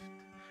believed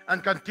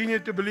and continue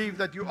to believe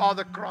that you are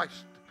the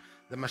Christ,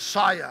 the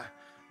Messiah,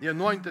 the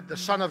anointed, the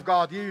Son of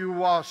God, he who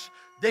was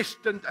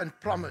destined and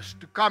promised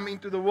to come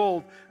into the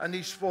world, and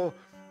is for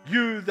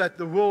you that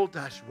the world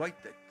has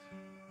waited.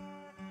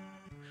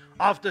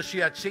 After she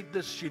had said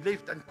this, she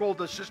left and called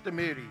her sister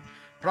Mary,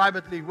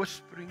 privately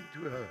whispering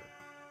to her,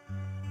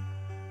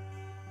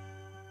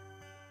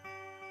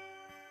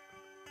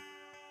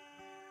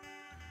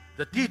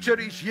 the teacher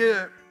is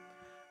here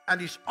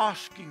and is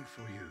asking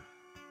for you.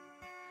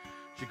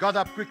 She got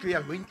up quickly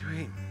and went to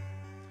him.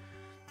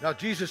 Now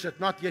Jesus had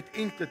not yet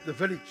entered the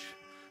village,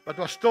 but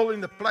was still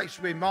in the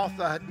place where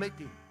Martha had met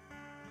him.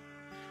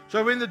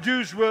 So when the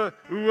Jews who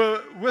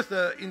were with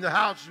her in the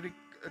house,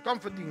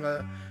 comforting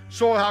her,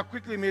 saw how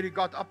quickly Mary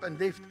got up and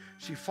left,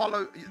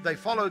 they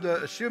followed her,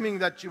 assuming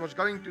that she was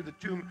going to the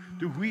tomb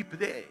to weep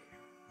there.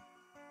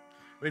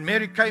 When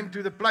Mary came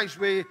to the place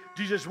where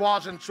Jesus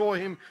was and saw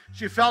him,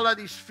 she fell at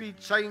his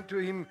feet, saying to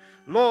him,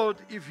 Lord,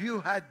 if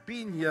you had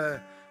been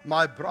here,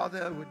 my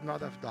brother would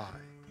not have died.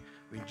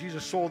 When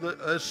Jesus saw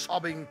her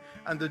sobbing,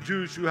 and the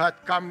Jews who had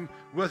come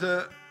with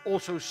her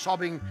also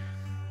sobbing,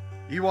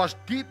 he was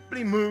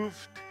deeply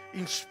moved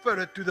in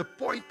spirit to the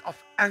point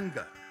of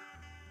anger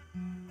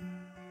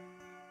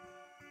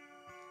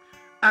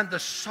and the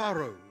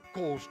sorrow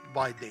caused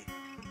by death,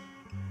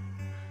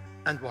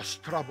 and was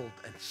troubled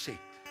and said,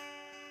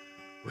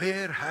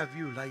 where have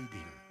you laid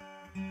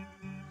him?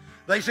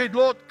 They said,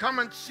 Lord, come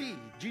and see.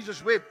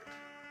 Jesus wept.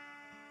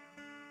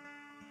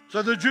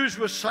 So the Jews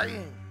were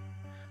saying,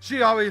 see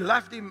how he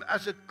left him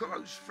as a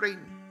close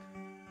friend.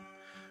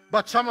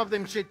 But some of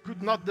them said,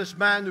 could not this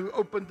man who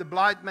opened the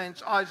blind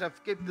man's eyes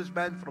have kept this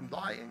man from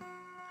dying?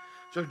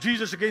 So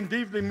Jesus, again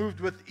deeply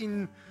moved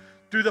within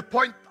to the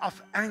point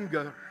of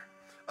anger,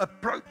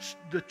 approached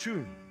the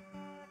tomb.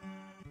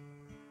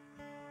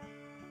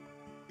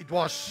 It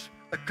was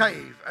a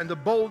cave, and the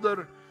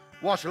boulder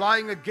was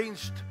lying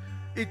against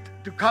it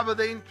to cover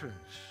the entrance.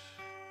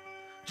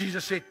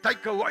 Jesus said,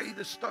 "Take away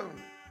the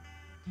stone."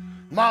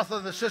 Martha,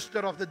 the sister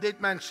of the dead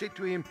man, said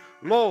to him,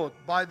 "Lord,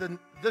 by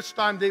this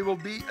time there will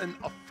be an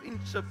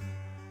offensive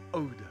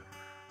odor,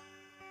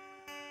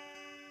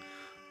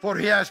 for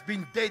he has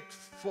been dead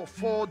for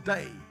 4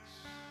 days.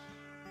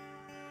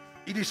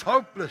 It is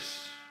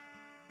hopeless."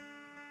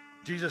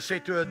 Jesus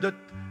said to her, "Did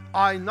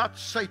I not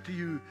say to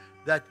you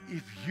that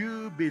if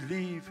you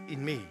believe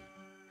in me,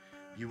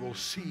 you will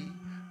see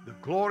the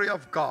glory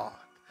of God,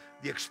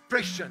 the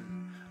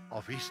expression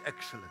of his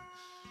excellence?"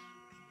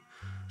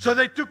 So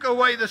they took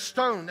away the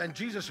stone, and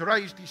Jesus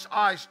raised his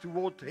eyes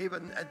toward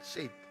heaven and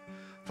said,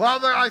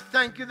 "Father, I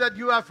thank you that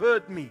you have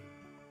heard me.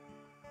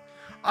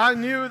 I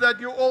knew that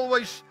you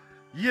always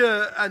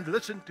hear and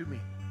listen to me.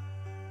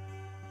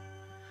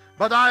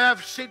 But I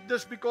have said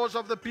this because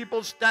of the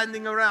people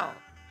standing around,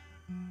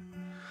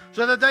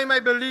 so that they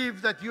may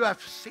believe that you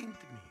have sent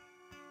me,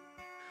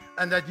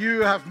 and that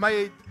you have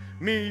made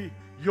me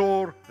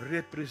your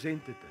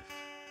representative."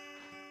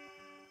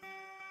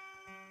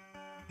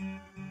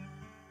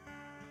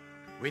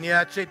 When he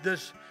had said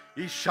this,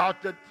 he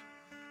shouted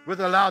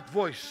with a loud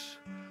voice,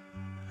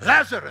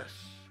 "Lazarus,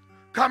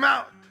 come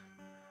out!"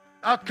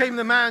 Out came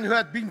the man who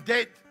had been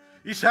dead,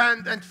 his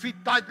hand and feet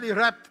tightly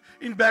wrapped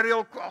in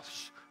burial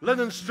cloths,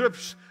 linen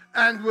strips,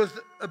 and with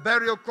a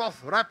burial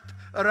cloth wrapped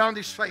around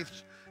his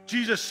face.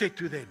 Jesus said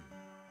to them,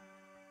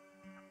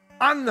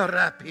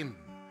 "Unwrap him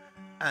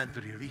and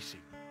release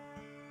him."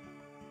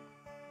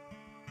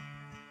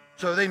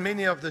 So then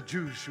many of the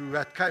Jews who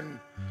had come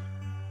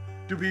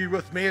to be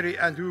with Mary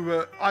and who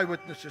were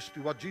eyewitnesses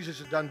to what Jesus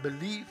had done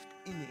believed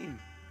in him.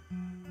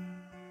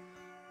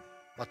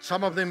 But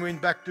some of them went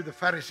back to the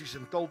Pharisees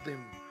and told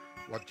them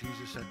what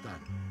Jesus had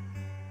done.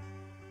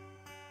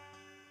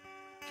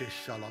 It's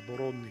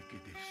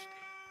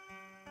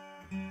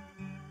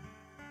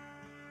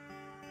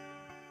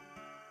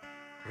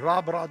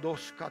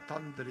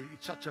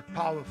such a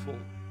powerful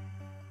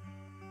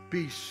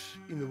piece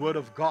in the Word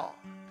of God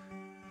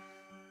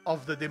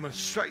of the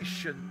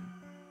demonstration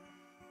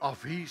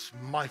of his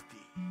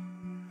mighty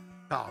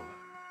power,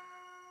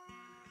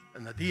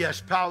 and that he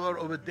has power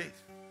over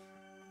death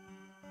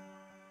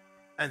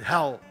and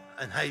hell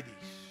and Hades.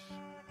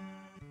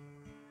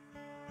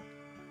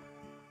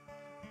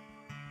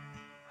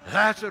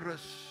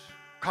 Lazarus,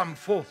 come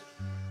forth.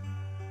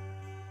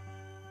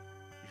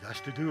 It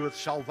has to do with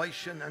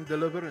salvation and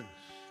deliverance.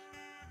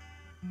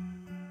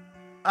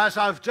 As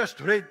I've just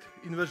read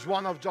in verse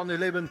 1 of John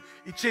 11,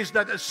 it says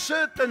that a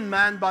certain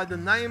man by the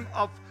name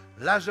of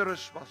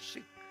Lazarus was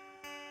sick.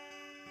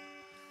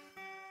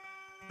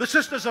 The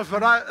sisters of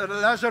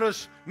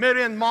Lazarus,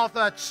 Mary and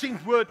Martha, had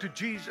sent word to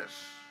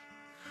Jesus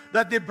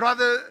that their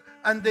brother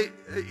and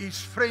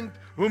his friend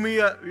whom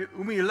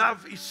he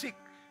loved is sick.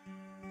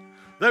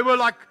 They were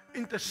like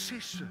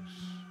intercessors.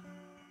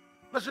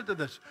 Listen to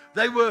this.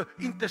 They were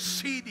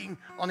interceding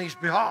on his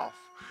behalf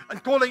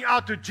and calling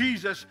out to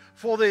Jesus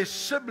for their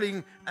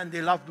sibling and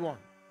their loved one.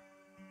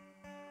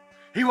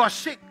 He was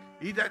sick.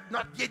 He had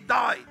not yet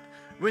died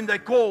when they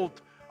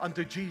called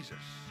unto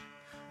Jesus.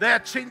 They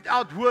had sent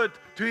out word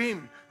to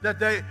him that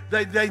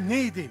they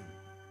need him.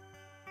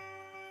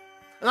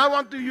 And I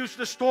want to use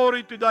the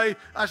story today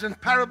as a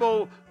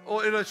parable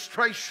or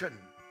illustration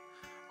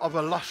of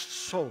a lost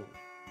soul.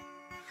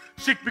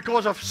 Sick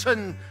because of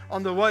sin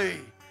on the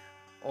way,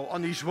 or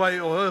on his way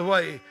or her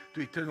way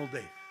to eternal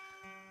death.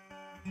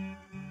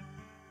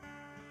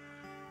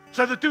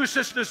 So the two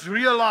sisters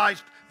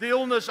realized the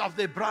illness of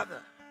their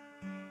brother.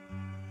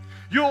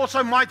 You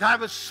also might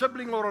have a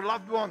sibling or a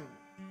loved one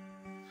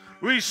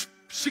who is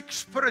sick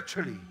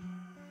spiritually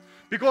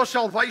because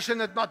salvation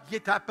had not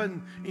yet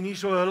happened in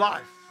his or her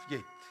life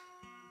yet.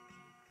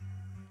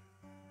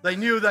 They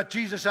knew that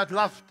Jesus had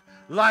loved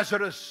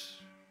Lazarus,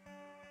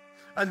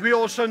 and we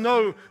also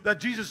know that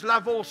Jesus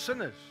loved all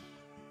sinners.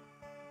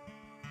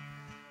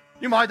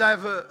 You might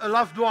have a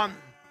loved one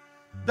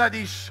that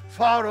is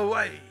far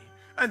away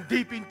and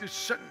deep into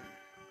sin.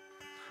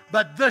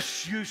 But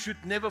this you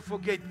should never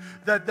forget,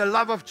 that the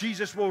love of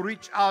Jesus will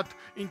reach out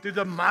into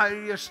the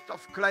mightiest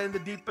of clay and the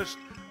deepest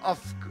of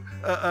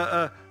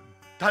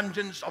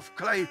dungeons of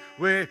clay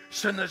where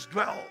sinners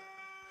dwell.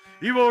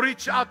 He will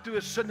reach out to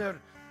a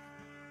sinner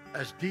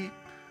as deep,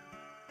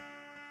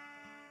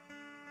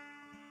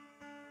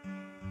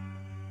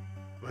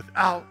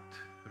 without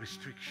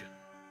restriction.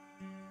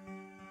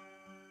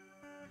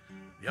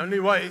 The only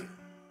way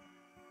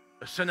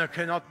a sinner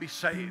cannot be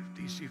saved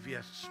is if he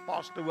has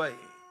passed away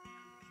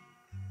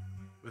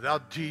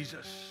without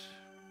Jesus.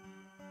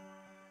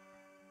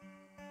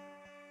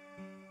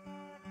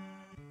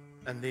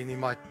 And then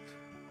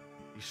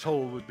his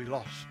soul would be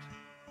lost.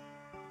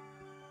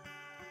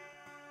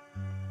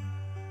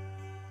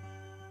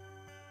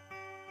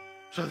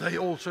 So they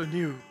also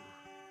knew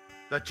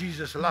that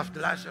Jesus loved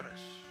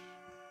Lazarus.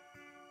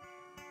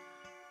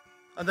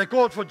 And they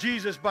called for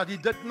Jesus, but he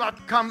did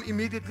not come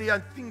immediately,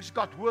 and things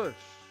got worse.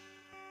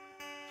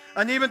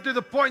 And even to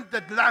the point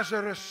that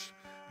Lazarus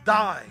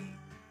died.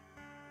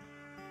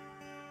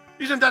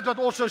 Isn't that what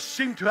also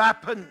seemed to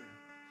happen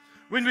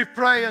when we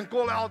pray and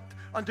call out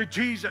unto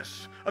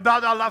Jesus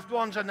about our loved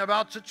ones and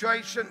about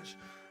situations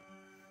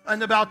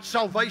and about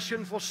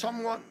salvation for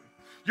someone?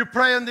 You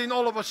pray, and then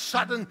all of a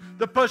sudden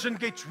the person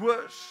gets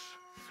worse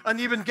and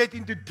even get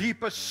into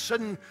deeper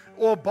sin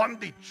or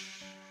bondage.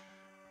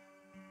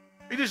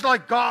 It is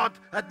like God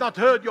had not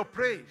heard your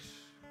prayers.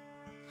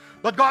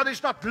 But God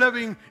is not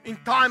living in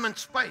time and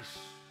space.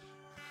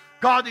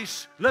 God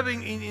is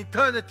living in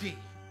eternity.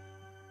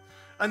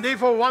 And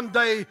therefore one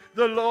day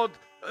the Lord,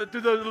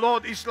 to the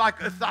Lord is like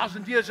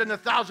 1,000 years, and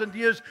 1,000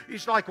 years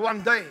is like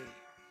one day.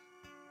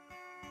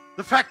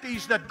 The fact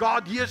is that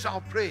God hears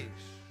our prayers.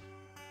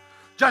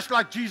 Just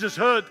like Jesus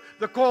heard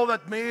the call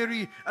that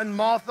Mary and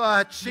Martha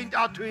had sent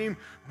out to him,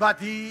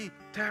 but he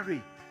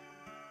tarried.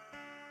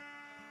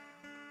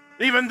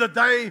 Even the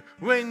day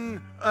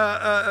when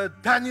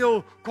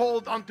Daniel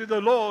called unto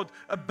the Lord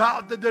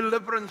about the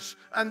deliverance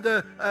and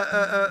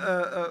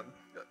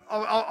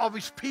of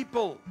his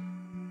people.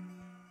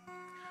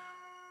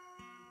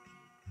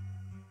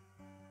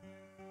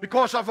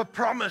 Because of a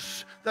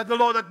promise that the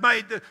Lord had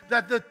made,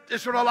 that the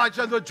Israelites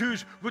and the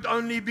Jews would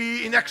only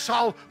be in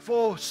exile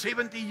for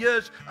 70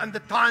 years, and the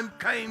time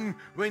came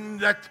when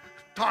that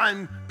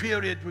time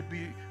period would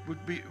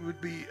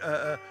be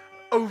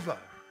over.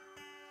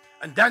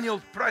 And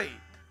Daniel prayed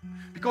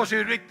because he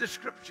read the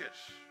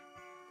scriptures.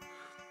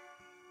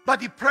 But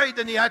he prayed,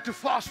 and he had to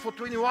fast for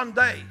 21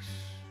 days.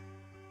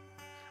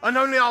 And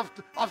only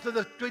after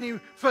the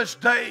 21st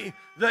day,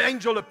 the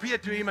angel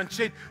appeared to him and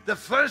said, the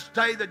first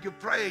day that you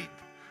prayed,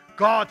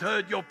 God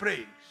heard your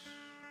prayers.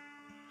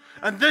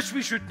 And this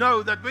we should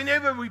know, that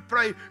whenever we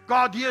pray,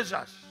 God hears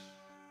us.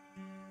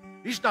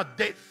 He's not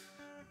deaf.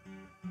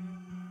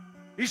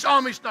 His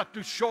arm is not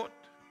too short.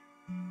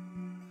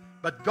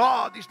 But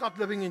God is not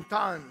living in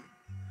time.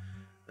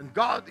 And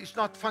God is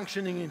not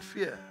functioning in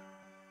fear.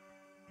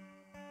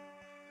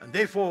 And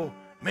therefore,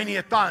 many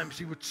a times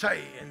he would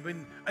say, and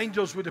when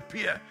angels would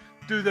appear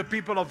to the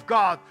people of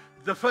God,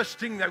 the first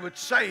thing they would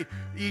say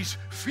is,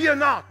 fear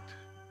not.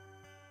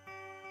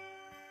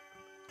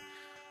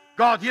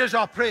 God hears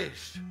our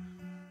prayers.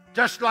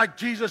 Just like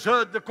Jesus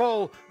heard the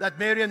call that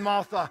Mary and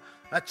Martha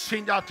had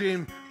sent out to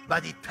him,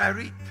 but he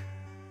tarried.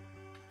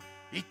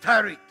 He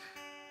tarried.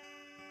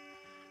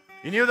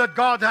 He knew that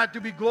God had to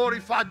be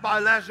glorified by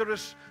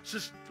Lazarus'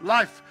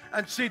 life,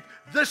 and said,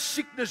 this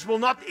sickness will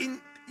not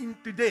end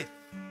into death,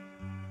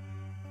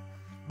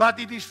 but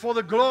it is for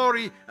the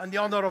glory and the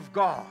honor of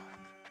God.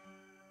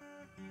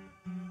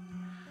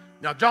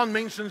 Now John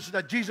mentions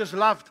that Jesus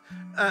loved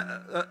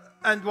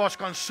and was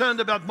concerned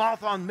about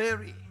Martha and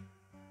Mary,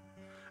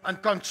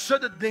 and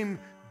considered them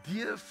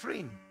dear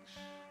friends.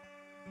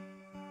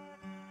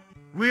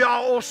 We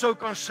are also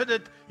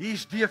considered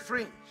his dear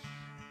friends.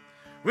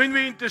 When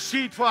we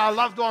intercede for our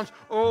loved ones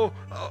or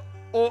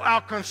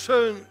our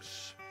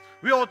concerns,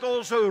 we ought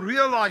also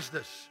realize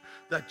this,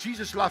 that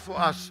Jesus loves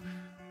us,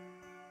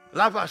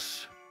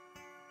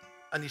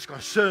 and is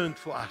concerned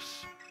for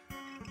us.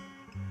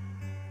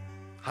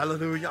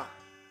 Hallelujah.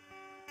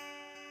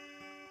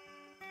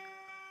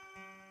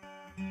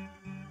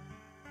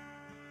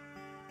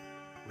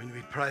 When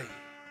we pray,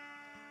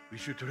 we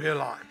should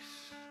realize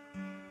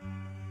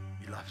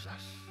he loves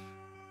us.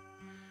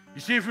 You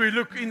see, if we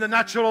look in the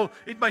natural,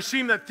 it may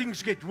seem that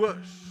things get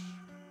worse,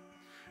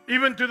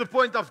 even to the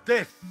point of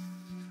death.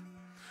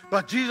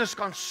 But Jesus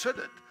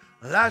considered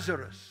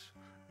Lazarus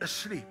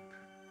asleep.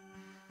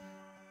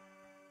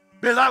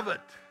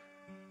 Beloved,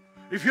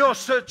 if your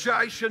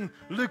situation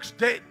looks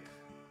dead,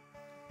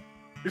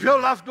 if your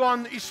loved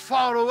one is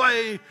far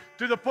away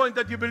to the point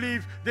that you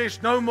believe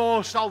there's no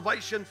more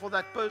salvation for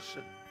that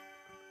person,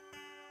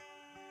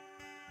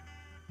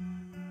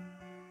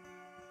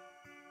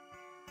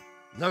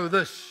 know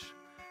this,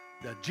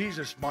 that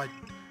Jesus might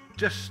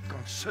just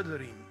consider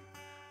him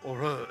or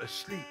her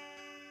asleep.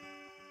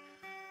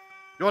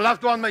 Your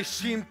loved one may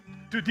seem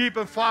too deep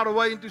and far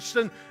away into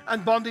sin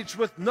and bondage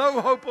with no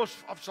hope of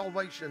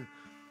salvation.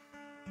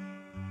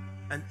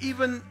 And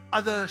even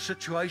other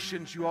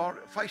situations you are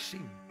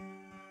facing.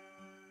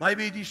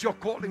 Maybe it is your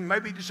calling,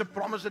 maybe it is a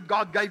promise that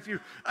God gave you,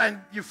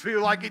 and you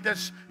feel like it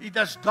has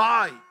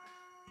died.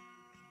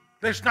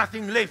 There's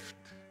nothing left.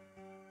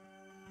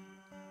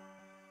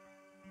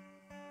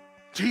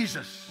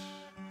 Jesus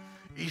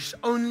is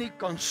only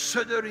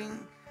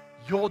considering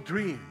your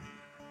dream.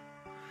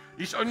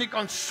 He's only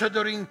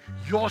considering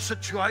your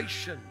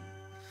situation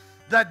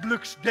that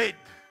looks dead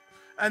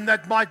and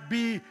that might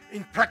be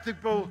in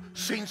practical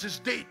senses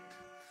dead.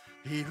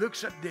 He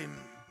looks at them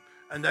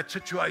and that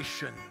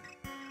situation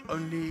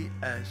only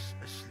as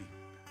asleep.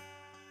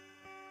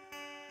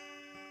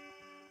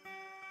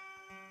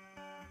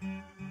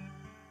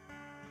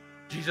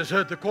 Jesus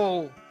heard the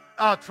call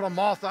out from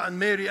Martha and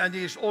Mary, and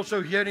he is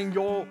also hearing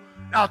your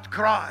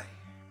outcry.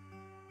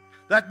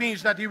 That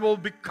means that he will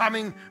be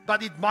coming,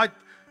 but it might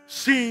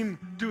seem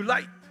too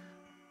late.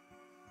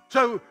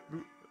 So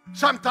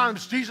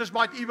Sometimes Jesus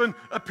might even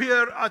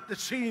appear at the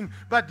scene,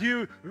 but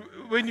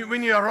when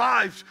you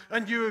arrive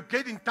and you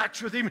get in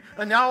touch with him,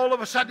 and now all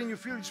of a sudden you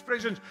feel his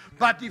presence.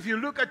 But if you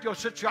look at your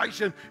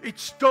situation, it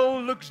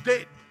still looks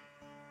dead.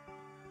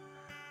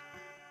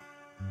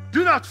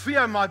 Do not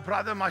fear, my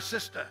brother, my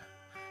sister,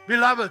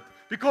 beloved,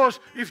 because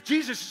if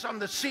Jesus is on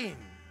the scene,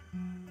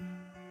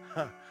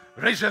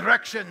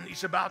 resurrection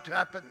is about to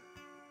happen.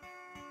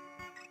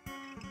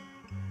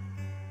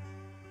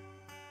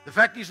 The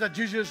fact is that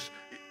Jesus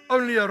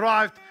only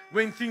arrived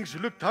when things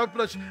looked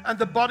hopeless and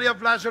the body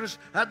of Lazarus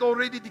had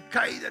already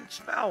decayed and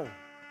smelled.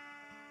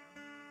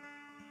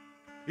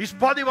 His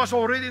body was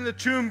already in the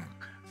tomb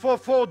for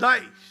 4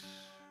 days.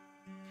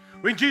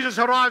 When Jesus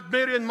arrived,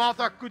 Mary and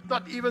Martha could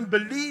not even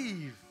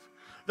believe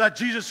that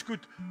Jesus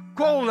could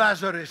call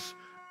Lazarus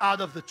out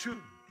of the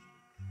tomb.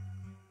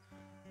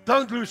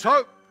 Don't lose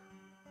hope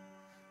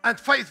and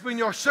faith when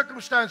your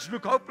circumstances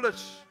look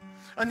hopeless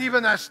and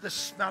even as the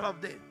smell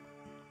of death.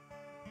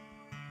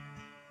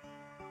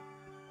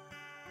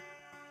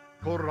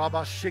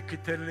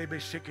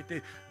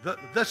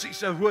 This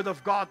is a word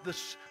of God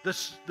this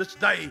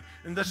day,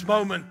 in this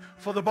moment,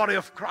 for the body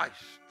of Christ.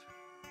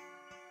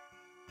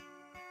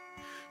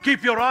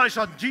 Keep your eyes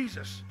on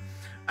Jesus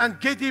and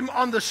get him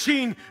on the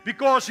scene,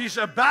 because he's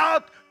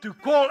about to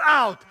call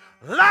out,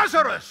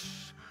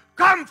 Lazarus,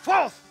 come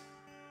forth.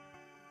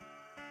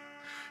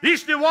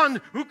 He's the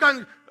one who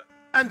can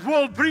and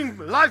will bring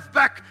life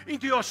back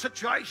into your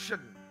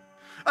situation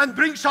and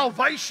bring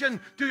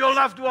salvation to your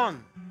loved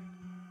one.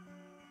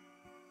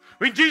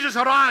 When Jesus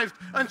arrived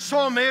and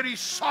saw Mary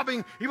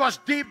sobbing, he was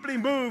deeply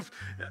moved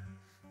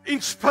in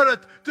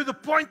spirit to the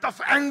point of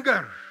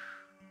anger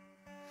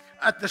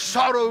at the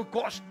sorrow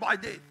caused by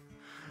death.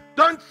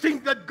 Don't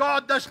think that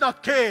God does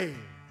not care.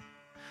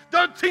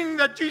 Don't think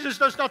that Jesus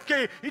does not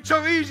care. It's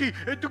so easy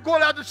to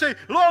call out and say,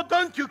 Lord,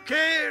 don't you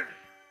care?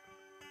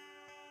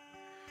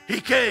 He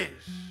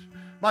cares.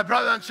 My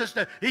brother and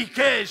sister, he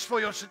cares for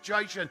your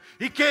situation.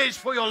 He cares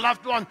for your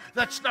loved one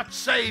that's not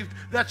saved,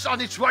 that's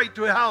on its way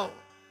to hell.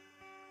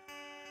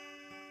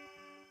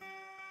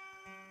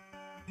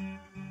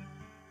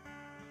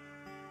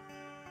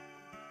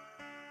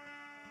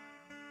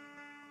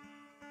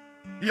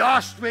 He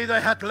asked where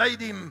they had laid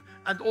him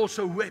and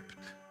also wept.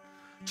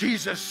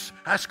 Jesus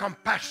has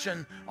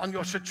compassion on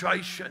your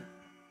situation,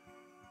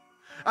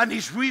 and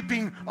he's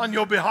weeping on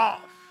your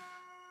behalf.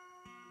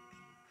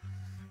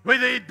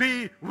 Whether it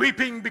be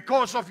weeping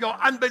because of your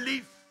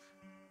unbelief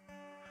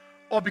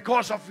or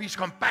because of his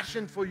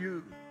compassion for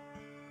you,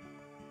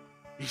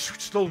 he's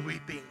still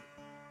weeping.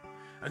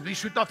 And we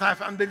should not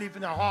have unbelief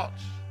in our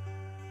hearts.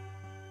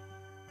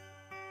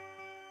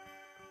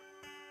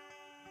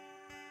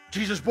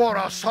 Jesus bore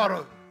our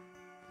sorrow,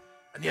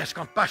 and he has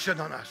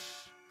compassion on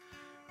us.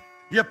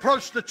 He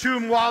approached the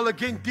tomb while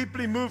again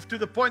deeply moved to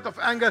the point of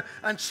anger,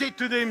 and said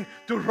to them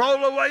to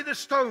roll away the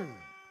stone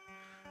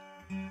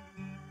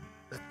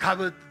that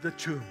covered the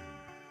tomb.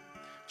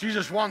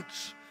 Jesus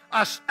wants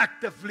us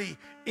actively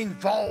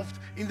involved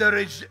in the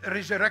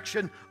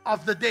resurrection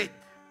of the dead.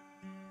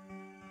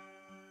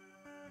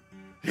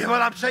 Hear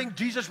what I'm saying?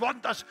 Jesus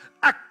wants us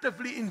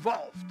actively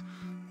involved,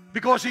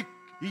 because he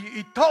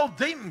told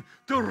them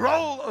to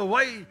roll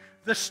away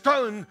the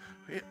stone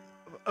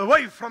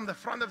away from the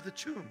front of the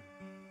tomb.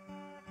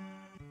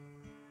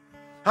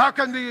 How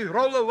can we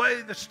roll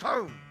away the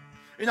stone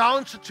in our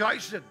own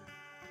situation?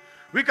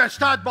 We can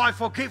start by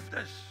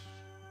forgiveness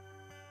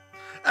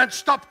and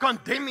stop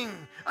condemning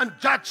and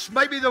judge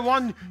maybe the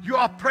one you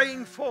are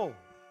praying for.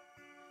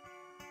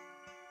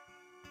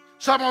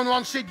 Someone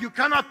once said, you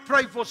cannot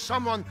pray for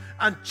someone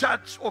and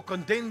judge or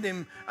condemn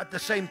them at the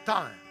same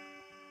time.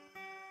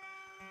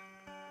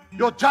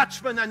 Your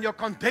judgment and your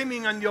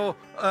condemning and your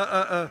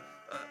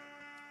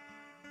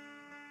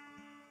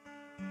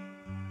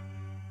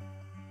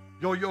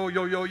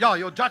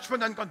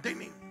judgment and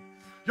condemning.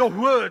 Your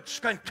words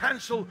can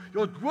cancel,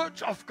 your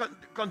words of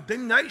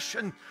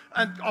condemnation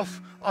and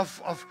of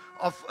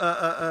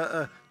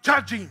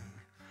judging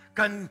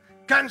can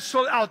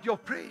cancel out your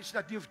prayers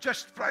that you've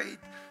just prayed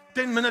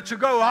 10 minutes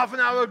ago, half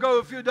an hour ago,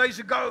 a few days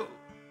ago.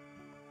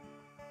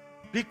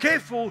 Be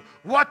careful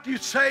what you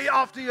say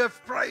after you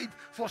have prayed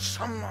for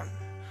someone.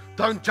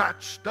 Don't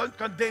judge, don't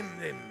condemn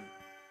them.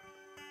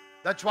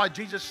 That's why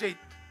Jesus said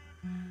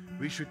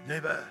we should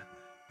never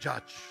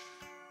judge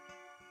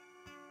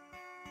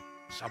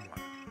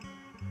someone.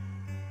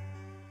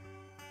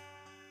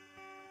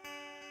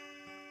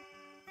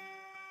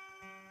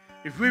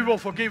 If we will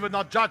forgive and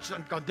not judge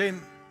and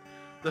condemn,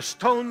 the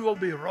stone will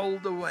be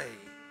rolled away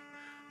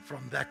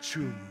from that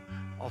tomb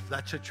of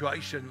that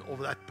situation or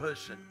that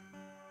person.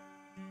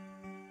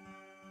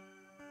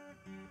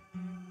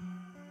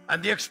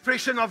 And the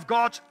expression of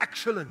God's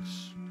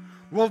excellence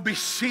will be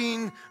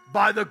seen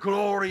by the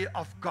glory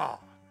of God.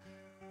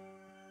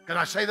 Can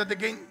I say that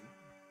again?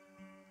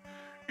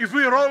 If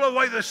we roll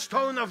away the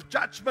stone of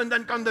judgment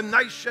and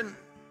condemnation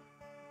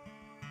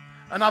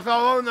and of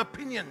our own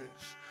opinions,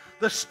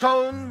 the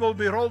stone will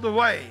be rolled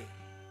away.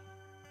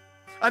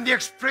 And the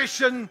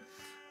expression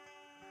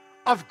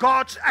of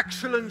God's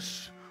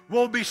excellence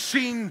will be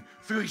seen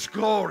through His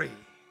glory.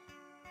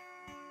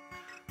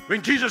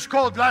 When Jesus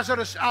called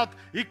Lazarus out,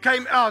 he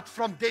came out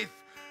from death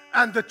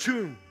and the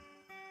tomb.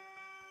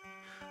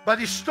 But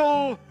he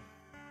still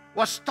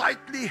was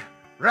tightly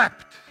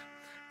wrapped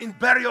in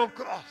burial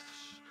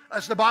cloths,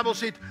 as the Bible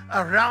said,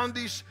 around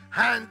his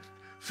hand,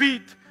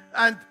 feet,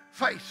 and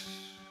face.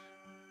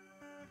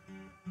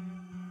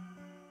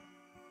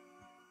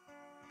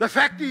 The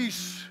fact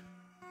is,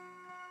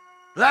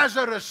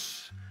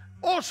 Lazarus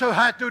also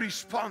had to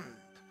respond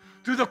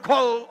to the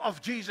call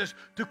of Jesus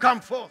to come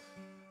forth.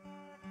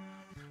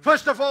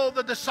 First of all,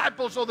 the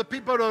disciples or the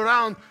people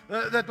around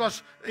that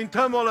was in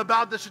turmoil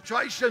about the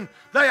situation,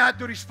 they had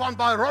to respond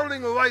by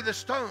rolling away the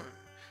stone.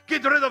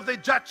 Get rid of their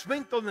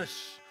judgmentalness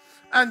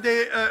and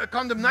their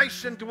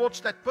condemnation towards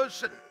that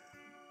person.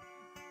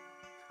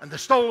 And the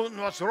stone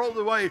was rolled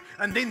away,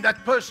 and then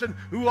that person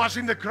who was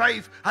in the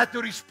grave had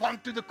to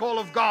respond to the call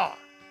of God.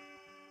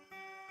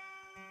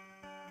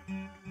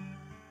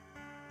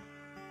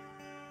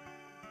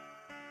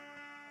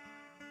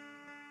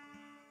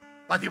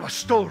 But he was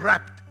still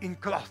wrapped in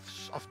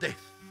cloths of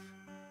death.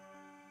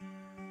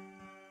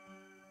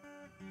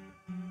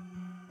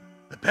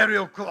 The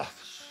burial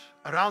cloths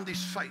around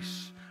his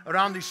face,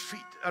 around his feet,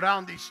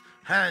 around his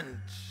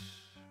hands.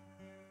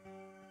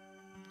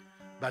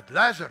 But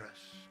Lazarus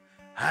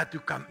had to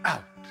come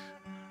out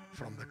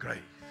from the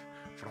grave,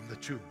 from the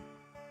tomb.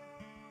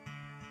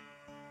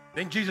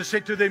 Then Jesus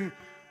said to them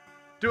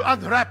to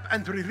unwrap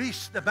and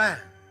release the man.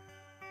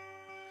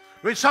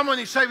 When someone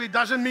is saved, it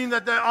doesn't mean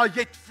that they are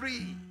yet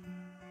free.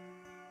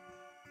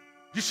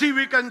 You see,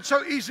 we can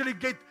so easily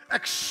get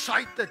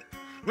excited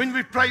when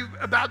we pray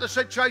about a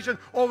situation,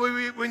 or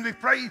when we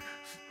pray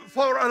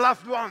for a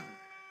loved one.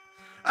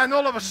 And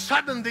all of a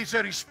sudden there's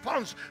a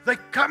response. They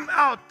come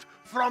out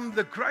from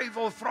the grave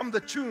or from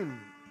the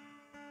tomb.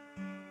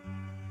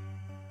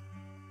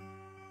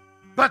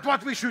 But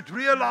what we should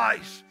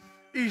realize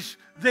is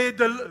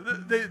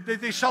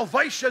their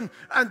salvation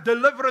and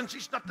deliverance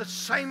is not the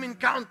same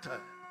encounter.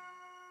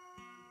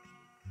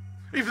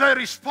 If they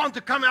respond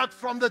to come out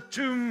from the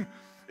tomb,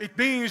 it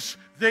means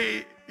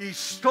there is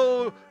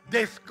still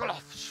death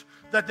cloths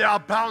that they are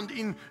bound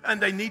in,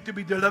 and they need to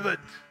be delivered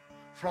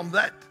from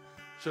that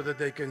so that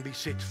they can be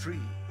set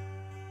free.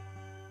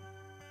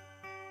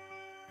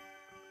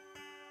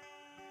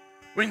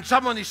 When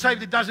someone is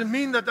saved, it doesn't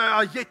mean that they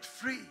are yet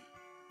free.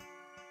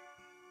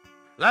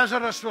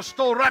 Lazarus was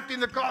still wrapped in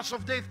the cloths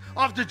of death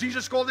after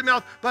Jesus called him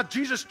out, but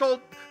Jesus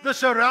told the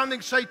surrounding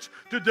saints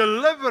to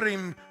deliver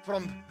him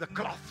from the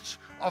cloths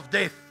of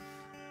death.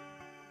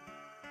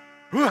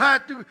 Who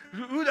had to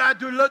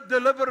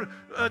deliver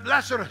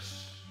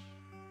Lazarus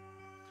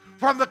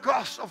from the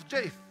cloths of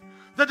death?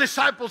 The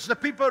disciples, the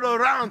people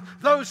around,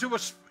 those who were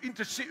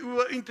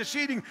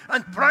interceding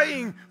and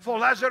praying for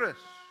Lazarus.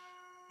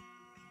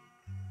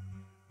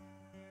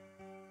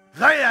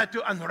 They had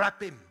to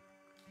unwrap him.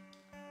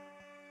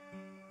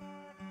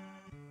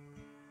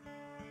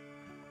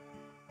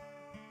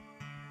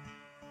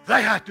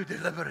 They had to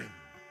deliver him.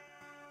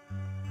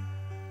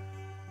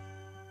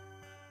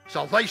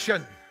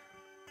 Salvation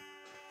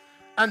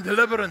and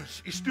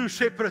deliverance is two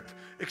separate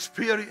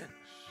experiences.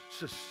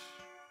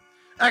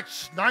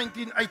 Acts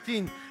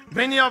 19:18.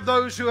 Many of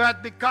those who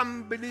had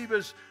become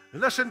believers,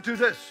 listen to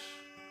this,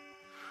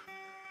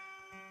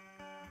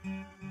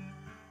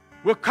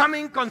 were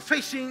coming,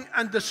 confessing,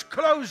 and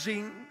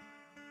disclosing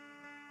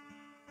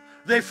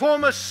their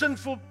former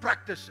sinful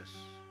practices.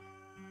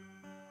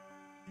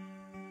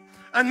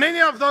 And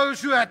many of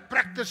those who had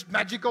practiced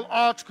magical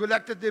arts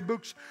collected their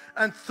books,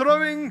 and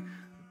throwing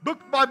book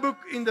by book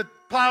in the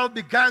pile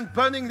began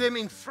burning them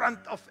in front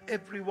of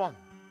everyone.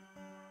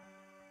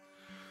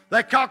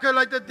 They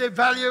calculated their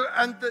value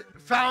and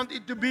found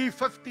it to be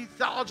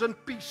 50,000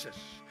 pieces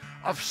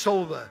of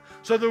silver.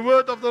 So the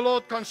word of the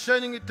Lord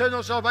concerning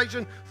eternal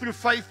salvation through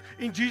faith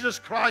in Jesus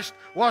Christ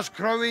was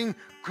growing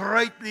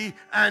greatly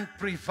and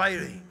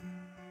prevailing.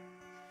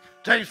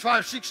 James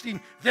 5:16,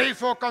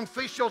 therefore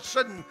confess your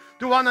sin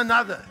to one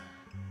another,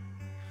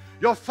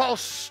 your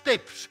false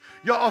steps,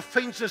 your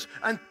offenses,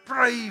 and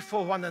pray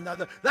for one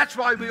another. That's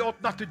why we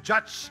ought not to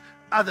judge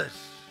others,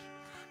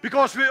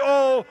 because we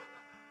all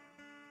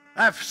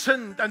have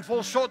sinned and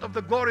fall short of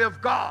the glory of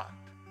God.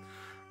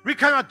 We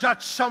cannot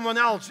judge someone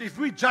else. If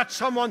we judge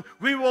someone,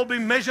 we will be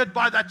measured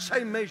by that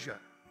same measure.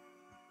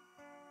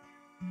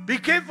 Be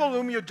careful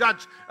whom you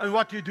judge and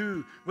what you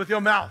do with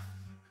your mouth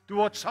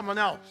towards someone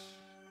else.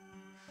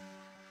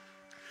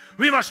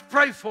 We must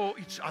pray for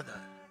each other.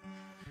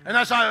 And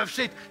as I have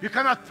said, you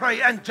cannot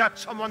pray and judge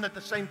someone at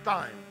the same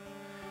time.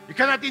 You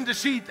cannot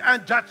intercede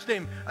and judge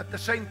them at the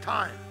same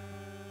time.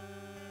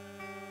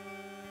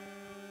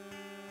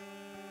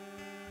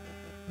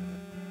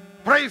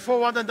 Pray for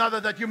one another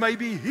that you may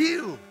be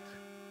healed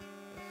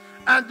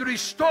and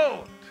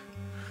restored.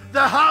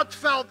 The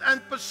heartfelt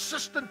and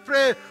persistent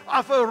prayer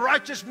of a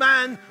righteous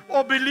man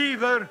or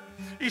believer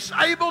is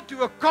able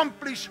to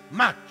accomplish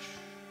much.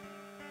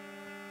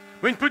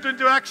 When put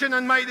into action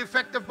and made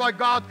effective by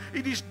God,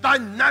 it is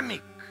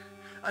dynamic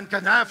and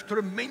can have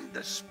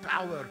tremendous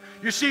power.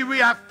 You see, we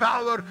have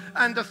power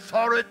and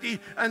authority,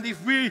 and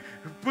if we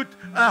put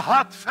a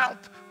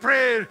heartfelt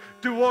prayer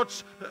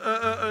towards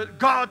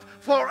God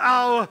for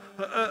our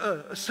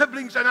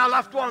siblings and our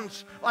loved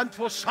ones, and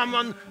for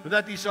someone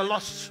that is a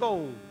lost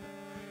soul,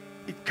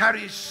 it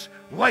carries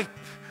weight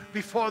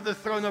before the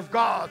throne of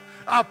God.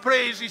 Our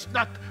praise is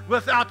not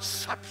without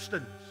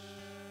substance.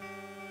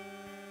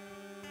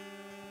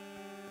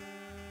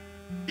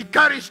 It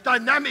carries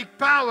dynamic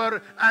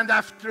power and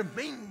have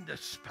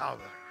tremendous power.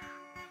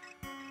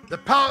 The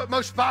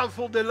most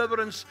powerful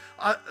deliverance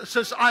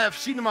since I have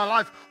seen in my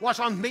life was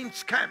on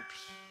men's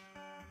camps,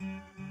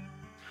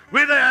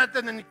 where they had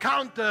an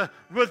encounter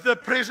with the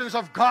presence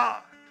of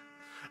God.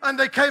 And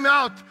they came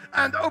out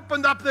and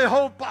opened up their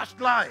whole past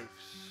lives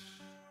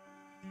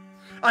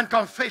and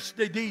confessed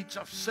their deeds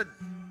of sin.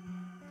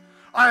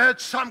 I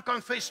heard some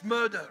confess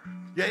murder.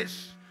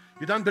 Yes,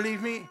 you don't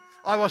believe me?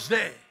 I was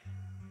there.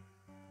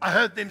 I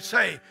heard them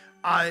say,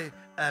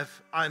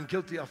 I'm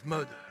guilty of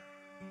murder.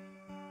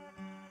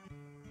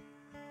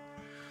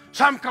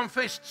 Some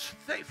confessed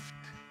theft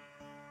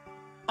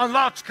on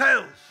large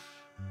scales.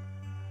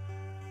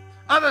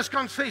 Others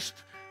confessed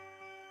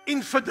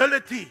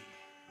infidelity,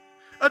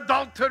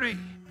 adultery,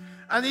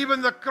 and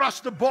even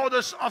across the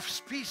borders of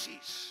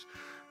species,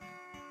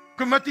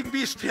 committing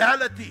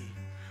bestiality.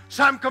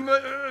 Some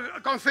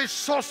confessed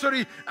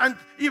sorcery and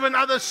even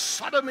others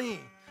sodomy,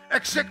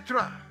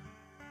 etc.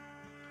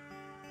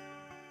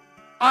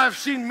 I have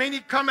seen many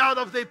come out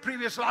of their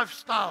previous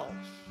lifestyles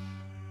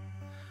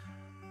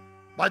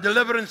by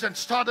deliverance and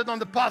started on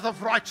the path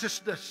of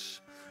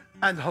righteousness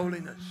and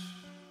holiness.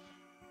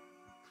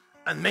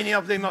 And many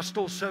of them are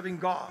still serving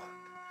God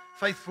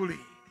faithfully.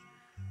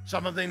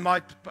 Some of them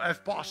might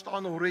have passed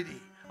on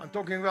already. I'm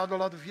talking about a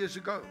lot of years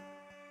ago.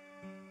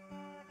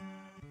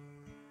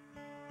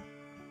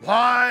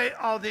 Why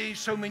are there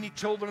so many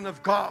children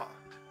of God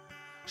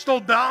still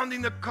bound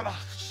in the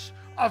cloths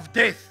of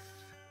death,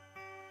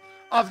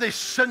 of the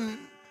sin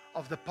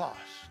of the past?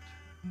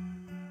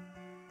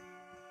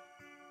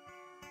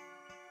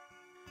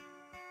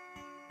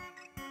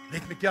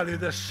 Let me tell you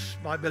this,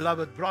 my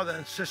beloved brother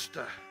and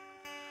sister.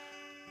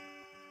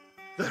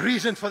 The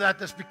reason for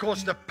that is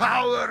because the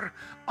power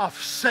of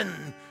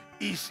sin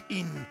is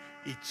in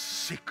its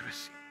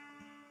secrecy.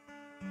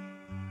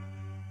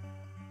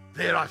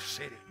 There, I've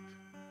said it.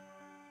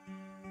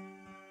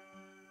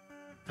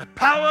 The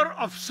power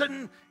of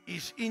sin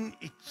is in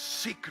its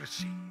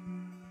secrecy.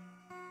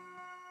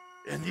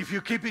 And if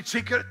you keep it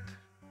secret,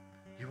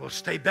 you will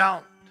stay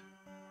bound.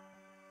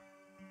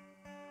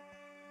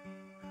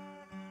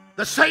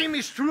 The same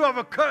is true of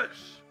a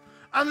curse.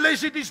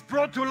 Unless it is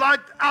brought to light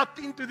out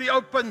into the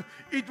open,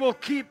 it will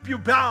keep you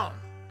bound.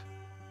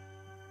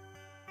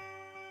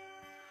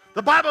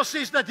 The Bible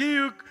says that he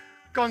who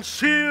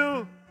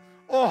conceal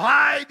or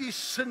hide his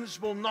sins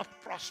will not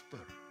prosper.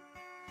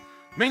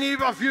 Many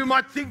of you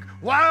might think,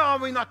 why are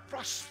we not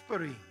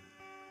prospering?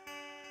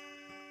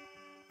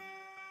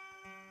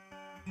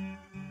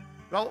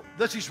 Well,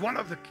 this is one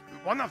of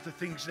the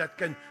things that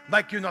can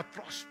make you not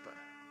prosper.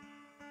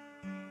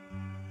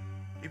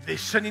 If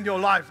there's sin in your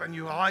life and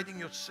you're hiding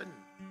your sin,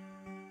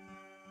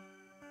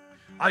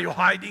 are you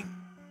hiding?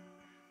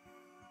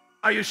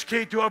 Are you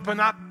scared to open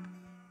up?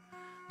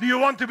 Do you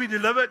want to be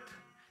delivered?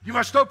 You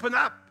must open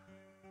up.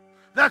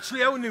 That's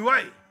the only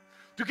way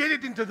to get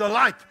it into the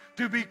light,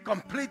 to be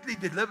completely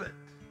delivered.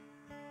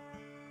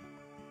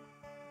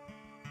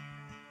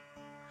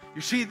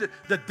 You see, the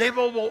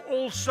devil will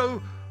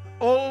also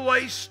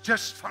always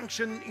just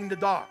function in the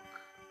dark.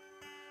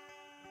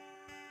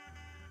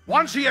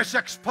 Once he is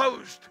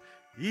exposed,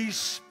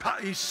 he's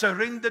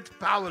surrendered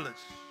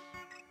powerless.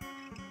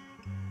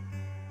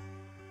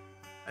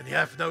 And he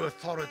has no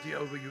authority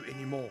over you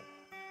anymore.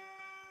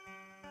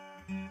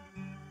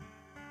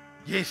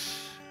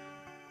 Yes,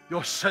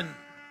 your sin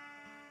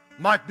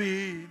might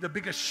be the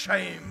biggest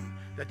shame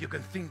that you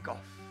can think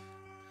of.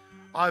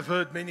 I've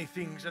heard many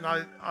things, and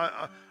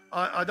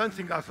I don't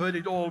think I've heard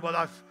it all, but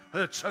I've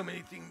heard so many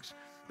things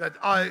that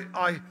I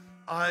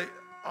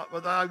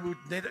would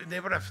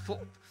never have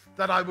thought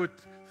that I would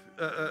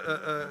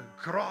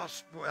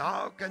grasp.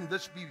 How can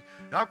this be?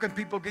 How can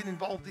people get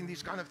involved in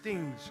these kind of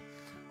things?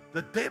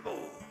 The devil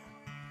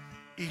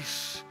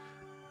is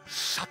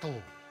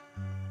subtle.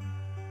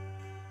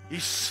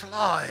 He's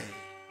sly.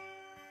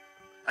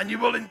 And he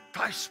will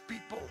entice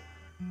people.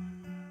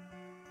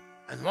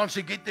 And once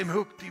you get them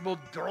hooked, he will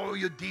draw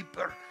you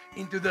deeper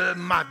into the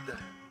mud.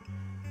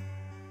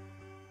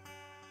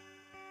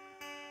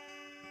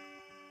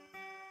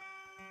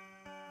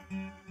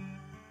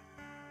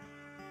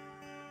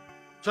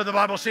 So the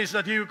Bible says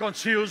that he who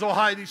conceals or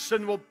hides his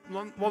sin will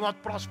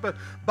not prosper,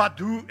 but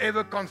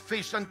whoever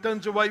confesses and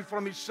turns away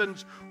from his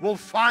sins will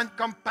find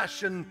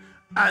compassion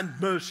and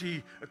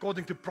mercy,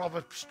 according to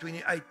Proverbs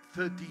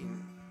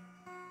 28:13.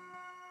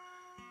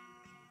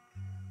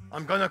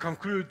 I'm going to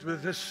conclude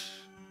with this.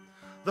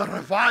 The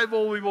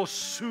revival we will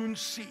soon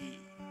see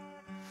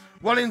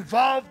will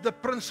involve this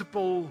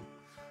principle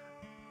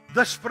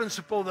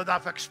that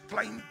I've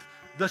explained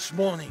this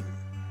morning.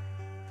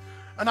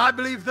 And I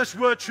believe this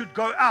word should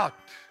go out.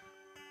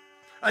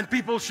 And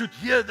people should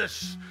hear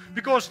this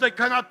because they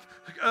cannot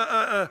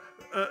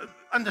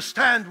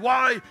understand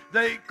why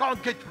they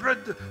can't get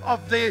rid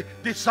of their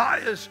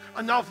desires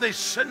and of their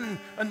sin,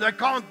 and they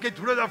can't get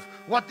rid of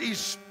what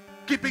is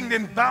keeping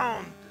them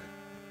bound.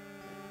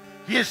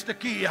 Here's the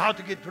key how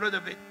to get rid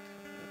of it.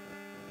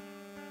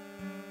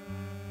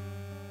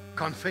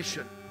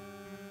 Confession.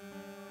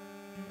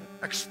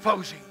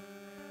 Exposing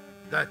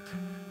that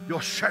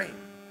your shame.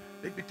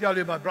 Let me tell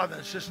you, my brother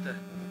and sister,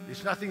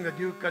 there's nothing that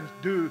you can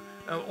do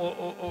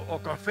or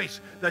confess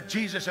that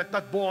Jesus had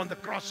not borne the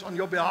cross on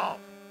your behalf.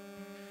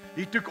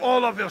 He took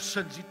all of your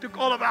sins. He took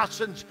all of our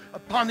sins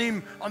upon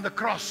him on the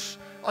cross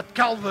at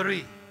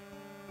Calvary.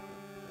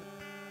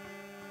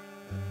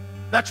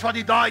 That's what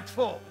he died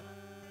for,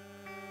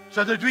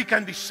 so that we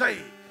can be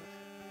saved.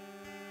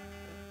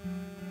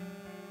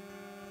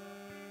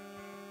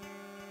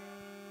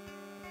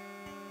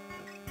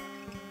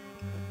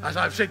 As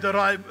I've said, the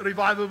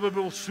revival we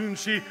will soon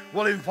see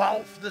will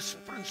involve this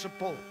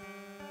principle.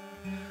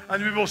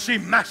 And we will see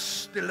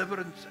mass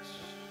deliverances.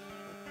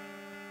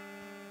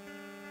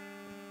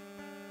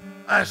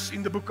 As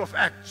in the book of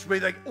Acts,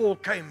 where they all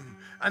came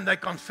and they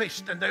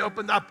confessed and they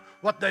opened up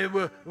what their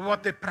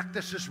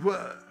practices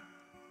were.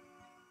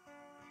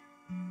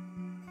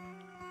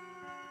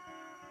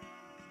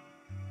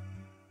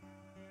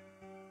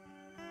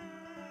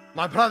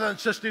 My brother and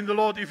sister in the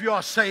Lord, if you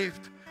are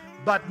saved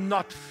but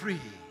not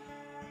free,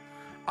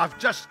 I've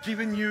just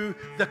given you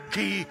the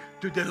key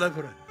to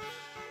deliverance.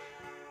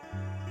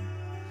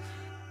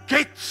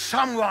 Get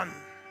someone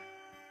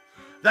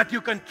that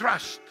you can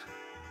trust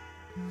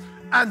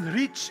and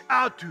reach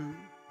out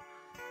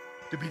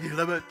to be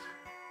delivered.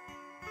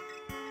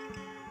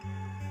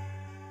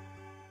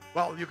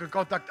 Well, you can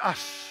contact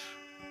us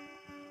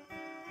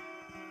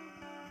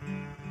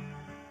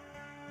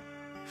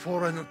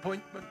for an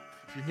appointment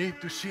if you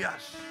need to see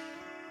us.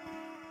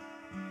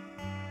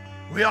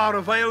 We are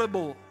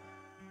available.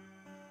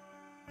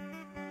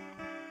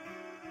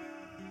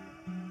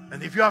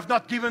 And if you have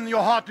not given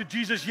your heart to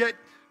Jesus yet,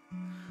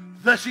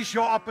 this is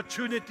your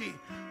opportunity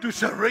to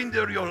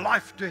surrender your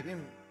life to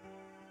him.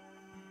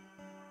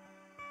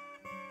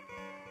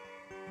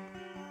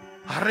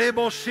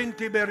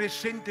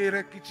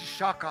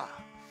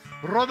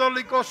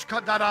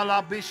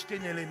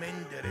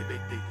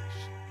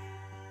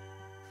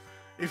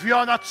 If you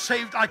are not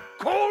saved, I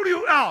call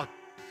you out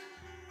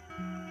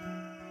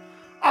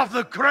of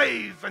the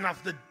grave and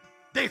of the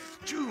death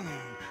tomb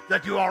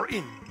that you are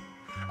in.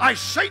 I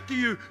say to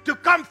you to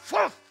come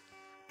forth,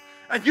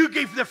 and you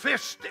give the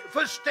first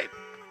step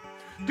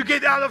to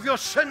get out of your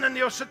sin and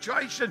your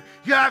situation.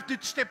 You have to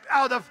step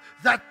out of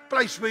that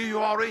place where you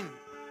are in.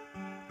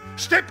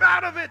 Step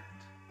out of it.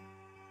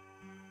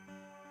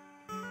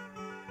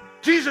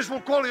 Jesus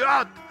will call you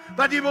out,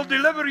 but he will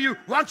deliver you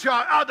once you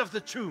are out of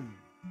the tomb.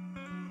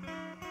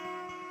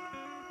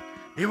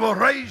 He will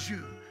raise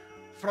you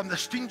from the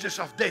stenches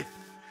of death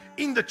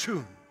in the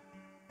tomb.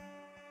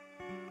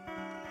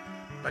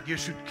 But you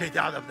should get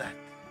out of that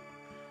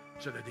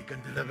so that he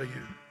can deliver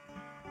you.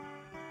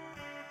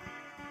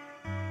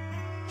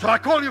 So I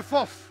call you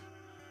forth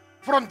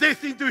from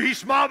death into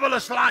his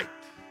marvelous light.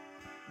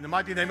 In the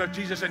mighty name of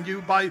Jesus, and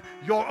you by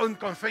your own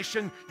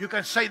confession, you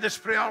can say this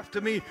prayer after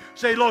me.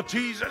 Say, Lord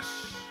Jesus,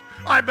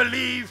 I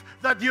believe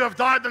that you have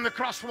died on the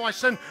cross for my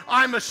sin.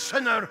 I'm a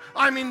sinner.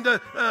 I'm in the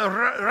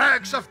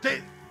rags of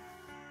death.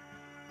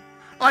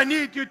 I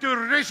need you to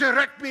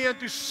resurrect me and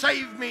to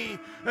save me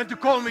and to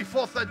call me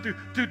forth and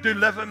to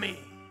deliver me.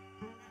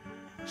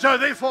 So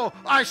therefore,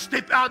 I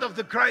step out of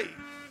the grave,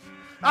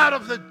 out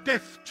of the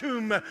death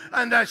tomb,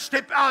 and I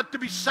step out to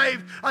be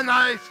saved, and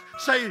I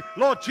say,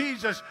 Lord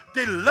Jesus,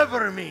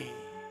 deliver me.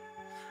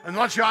 And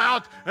once you are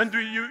out, and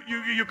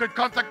you can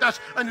contact us,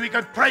 and we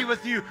can pray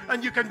with you,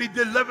 and you can be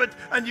delivered,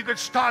 and you can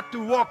start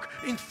to walk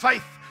in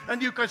faith,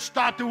 and you can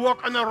start to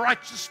walk on a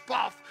righteous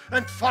path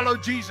and follow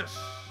Jesus.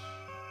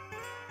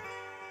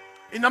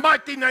 In the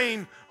mighty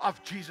name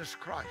of Jesus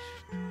Christ.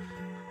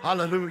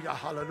 Hallelujah,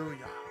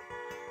 hallelujah.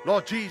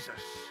 Lord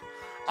Jesus,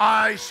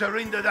 I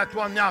surrender that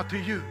one now to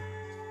you.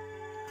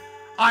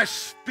 I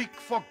speak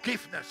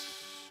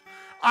forgiveness.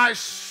 I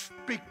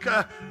speak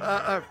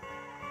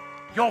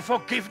your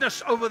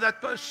forgiveness over that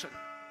person.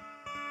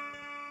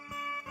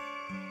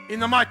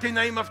 In the mighty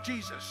name of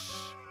Jesus.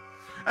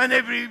 And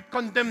every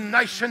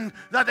condemnation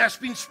that has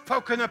been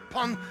spoken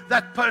upon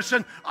that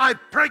person, I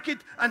break it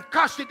and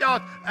cast it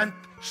out and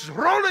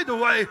roll it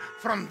away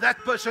from that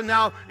person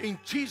now in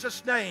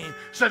Jesus' name,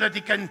 so that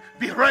he can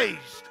be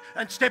raised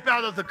and step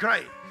out of the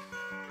grave.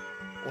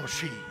 Or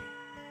she.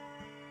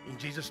 In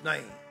Jesus'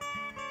 name.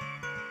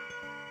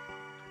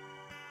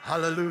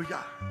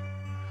 Hallelujah.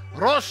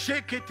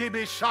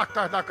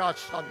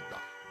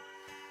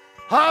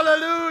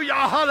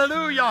 Hallelujah,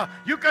 hallelujah.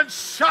 You can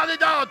shout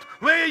it out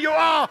where you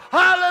are.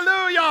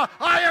 Hallelujah.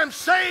 I am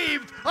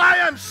saved. I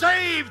am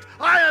saved.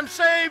 I am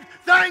saved.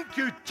 Thank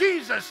you,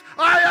 Jesus.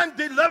 I am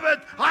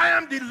delivered. I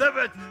am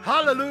delivered.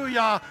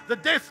 Hallelujah. The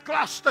death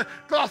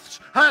cloths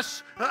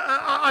has,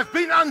 I've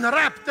been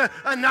unwrapped,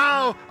 and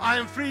now I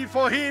am free.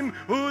 For him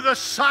who the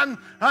Son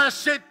has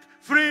set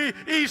free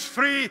is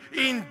free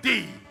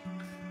indeed.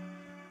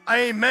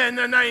 Amen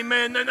and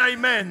amen and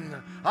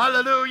amen.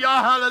 Hallelujah,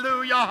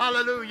 hallelujah,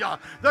 hallelujah.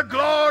 The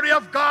glory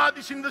of God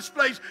is in this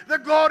place. The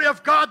glory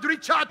of God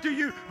reach out to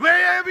you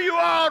wherever you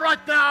are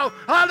right now.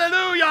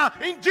 Hallelujah.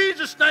 In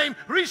Jesus' name,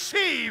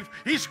 receive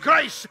his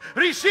grace.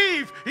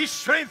 Receive his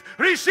strength.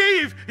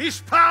 Receive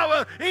his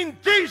power in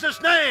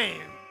Jesus'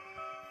 name.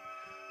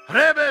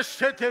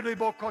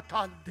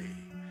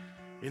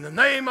 In the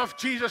name of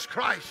Jesus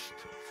Christ,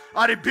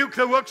 I rebuke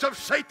the works of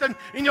Satan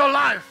in your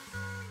life.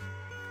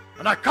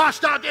 And I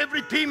cast out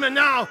every demon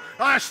now.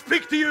 I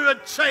speak to you and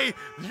say,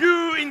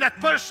 you in that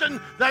person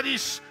that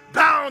is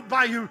bound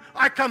by you,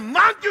 I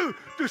command you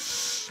to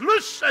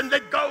loose and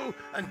let go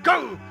and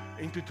go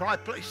into dry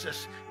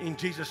places in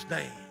Jesus'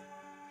 name.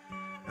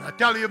 And I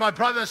tell you, my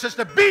brother and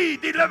sister, be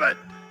delivered.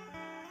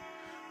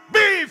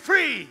 Be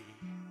free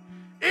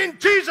in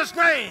Jesus'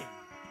 name.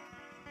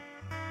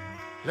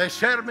 Le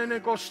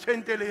sermene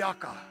costente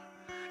leaca.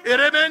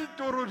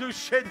 Eremento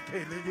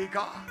ruducente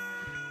ledica.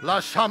 La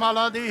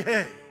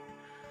samaladihe.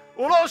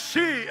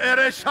 Ulosi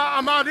eresa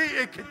amari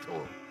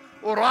ekito.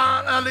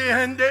 Oran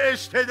alihende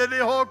este de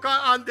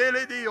hoka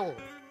andele dio.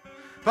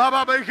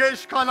 Baba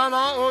beges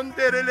kanana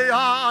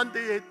ondereleha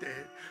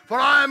andiete. For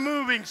I am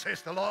moving,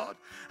 says the Lord.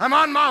 I'm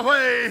on my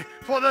way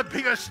for the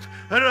biggest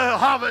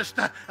harvest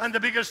and the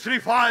biggest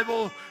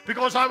revival,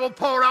 because I will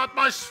pour out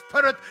my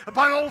spirit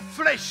upon all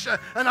flesh,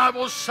 and I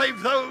will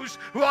save those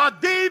who are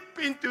deep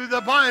into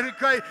the miry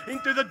clay,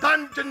 into the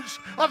dungeons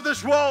of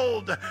this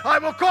world. I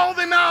will call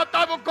them out,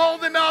 I will call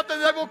them out, and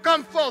they will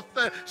come forth,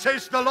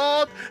 says the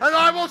Lord, and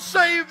I will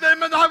save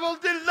them and I will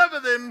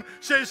deliver them,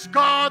 says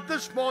God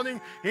this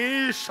morning.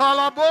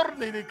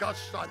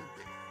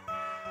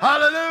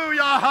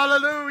 Hallelujah,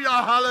 hallelujah,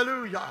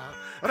 hallelujah.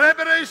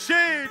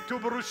 Reverese tu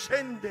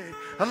brusende,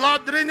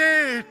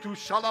 ladrine tu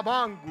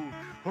salabangu,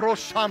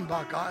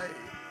 rosambagai.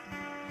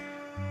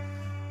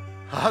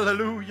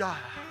 Hallelujah.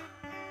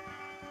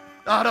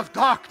 Out of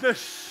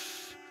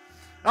darkness,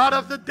 out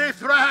of the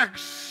death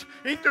rags,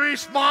 into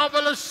his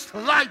marvelous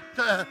light.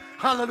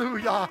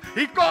 Hallelujah.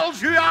 He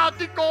calls you out,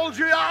 he calls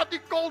you out, he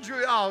calls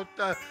you out.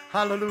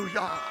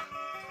 Hallelujah.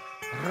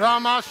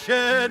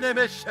 Ramashene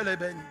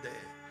meselebende.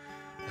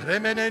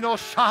 Remeneno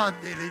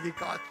sandi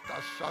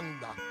lidikata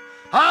sanda.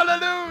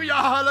 Hallelujah,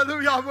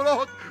 hallelujah,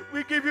 Lord.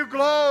 We give you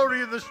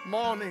glory this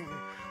morning.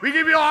 We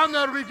give you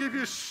honor. We give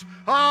you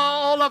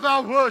all of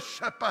our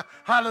worship.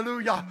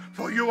 Hallelujah.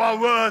 For you are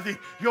worthy.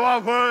 You are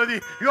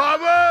worthy. You are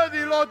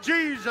worthy, Lord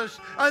Jesus.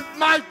 And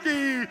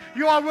mighty.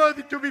 You are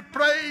worthy to be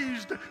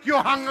praised. You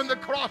hung on the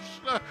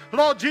cross.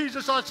 Lord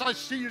Jesus, as I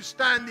see you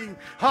standing.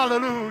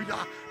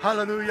 Hallelujah.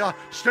 Hallelujah.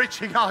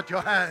 Stretching out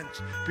your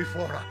hands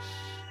before us.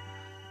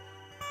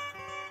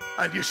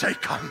 And you say,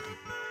 come.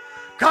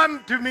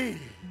 Come to me.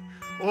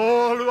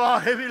 All who are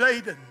heavy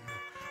laden.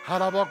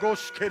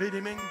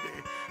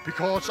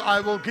 Because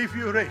I will give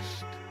you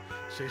rest,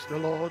 says the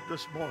Lord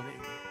this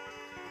morning.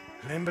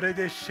 Thank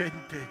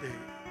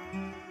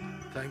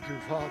you,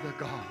 Father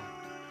God.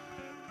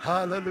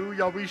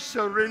 Hallelujah. We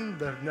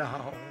surrender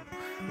now.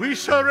 We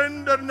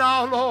surrender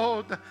now,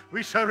 Lord.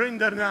 We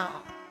surrender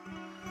now.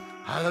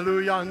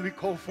 Hallelujah. And we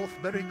call forth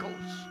miracles.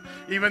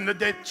 Even the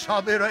dead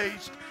shall be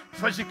raised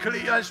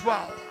physically as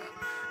well.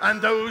 And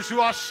those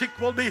who are sick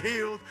will be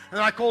healed. And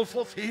I call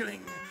forth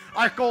healing.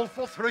 I call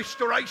forth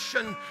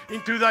restoration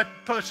into that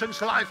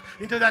person's life,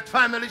 into that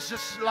family's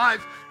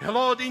life.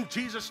 Lord, in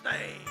Jesus'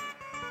 name.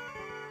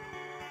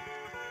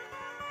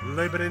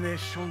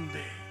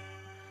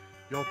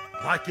 Your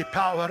mighty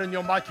power and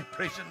your mighty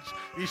presence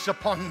is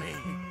upon me.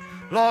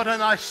 Lord,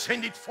 and I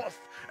send it forth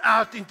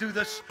out into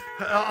this,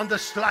 on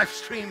this live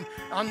stream,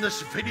 on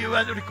this video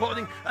and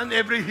recording, and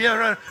every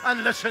hearer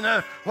and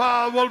listener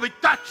will be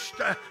touched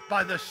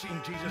by this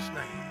in Jesus'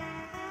 name.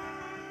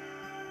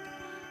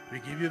 We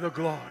give you the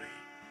glory,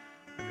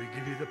 and we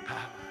give you the power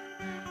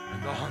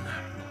and the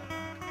honor, Lord.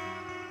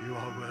 You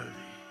are worthy.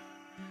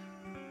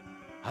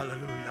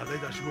 Hallelujah.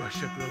 Let us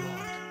worship the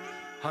Lord.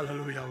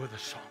 Hallelujah, with a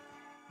song.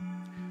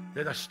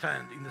 Let us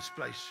stand in this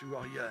place who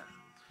are here.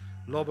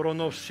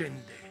 Lobrono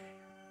sende.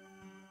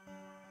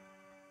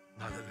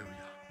 Hallelujah.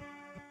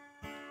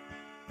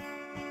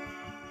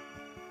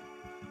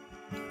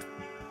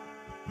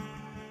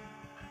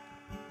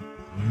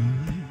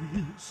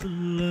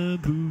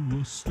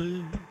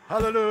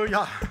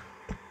 Hallelujah.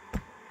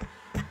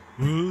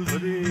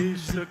 Worthy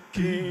is the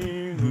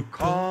King who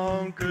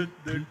conquered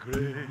the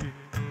grave.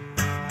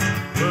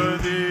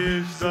 Worthy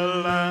is the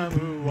Lamb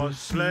who was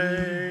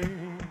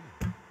slain.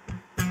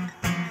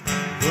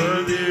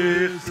 Worthy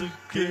is the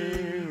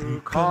King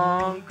who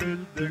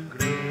conquered the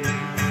grave.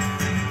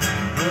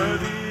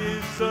 Worthy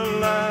is the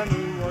Lamb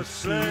who was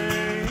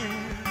slain.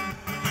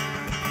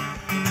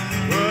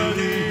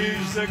 Worthy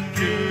is the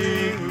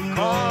King who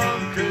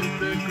conquered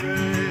the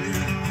grave.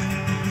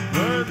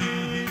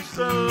 Worthy is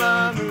the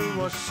Lamb who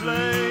was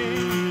slain.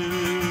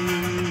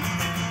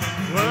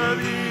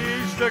 Worthy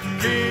is the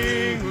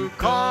King who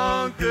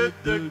conquered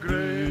the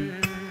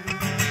grave.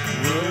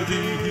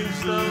 Worthy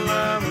is the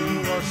Lamb who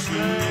was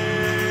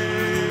slain.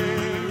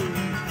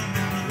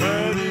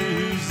 Worthy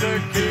is the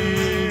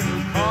King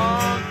who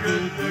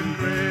conquered the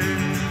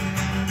grave.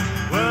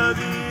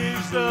 Worthy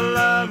is the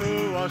Lamb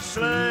who was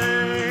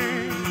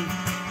slain.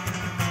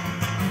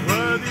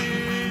 Worthy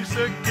is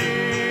the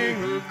King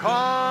who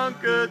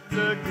conquered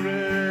the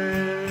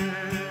grave.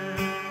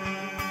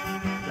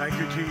 Thank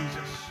you,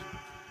 Jesus.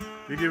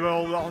 We give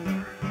all the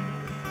honor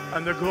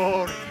and the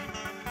glory.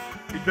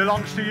 It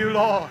belongs to you,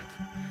 Lord.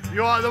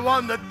 You are the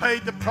one that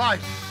paid the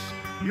price.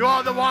 You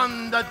are the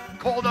one that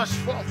called us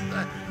forth.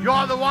 You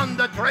are the one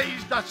that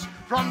raised us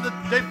from the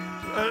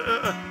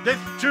death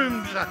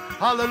tombs,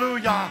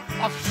 hallelujah,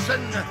 of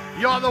sin.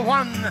 You are the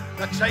one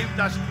that saved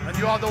us, and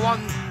you are the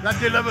one that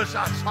delivers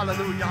us,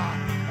 hallelujah.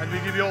 And we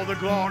give you all the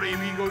glory,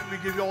 we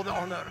give you all the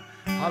honor,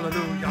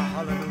 hallelujah,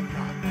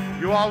 hallelujah.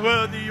 You are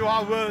worthy, you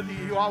are worthy,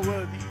 you are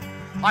worthy.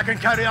 I can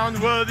carry on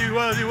worthy,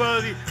 worthy,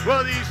 worthy.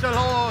 Worthy is the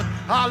Lord,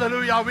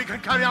 hallelujah. We can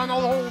carry on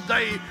all the whole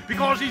day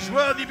because He's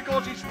worthy,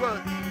 because He's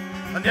worthy.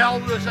 And the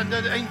elders and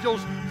the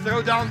angels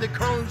throw down their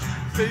crowns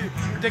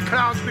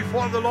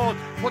before the Lord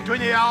for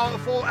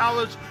 24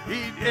 hours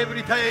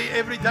every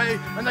day,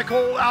 and they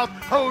call out,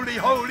 holy,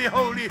 holy,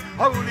 holy,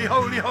 holy,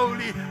 holy,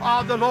 holy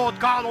are the Lord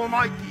God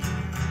Almighty.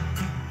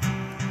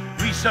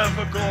 We serve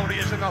a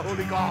glorious and a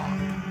holy God.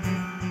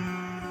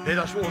 Let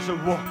us also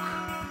walk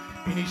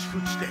in His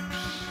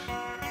footsteps.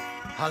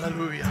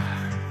 Hallelujah.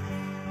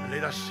 And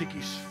let us seek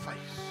His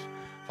face.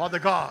 Father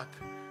God,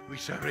 we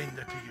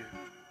surrender to you.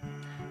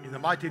 In the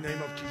mighty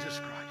name of Jesus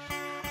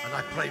Christ. And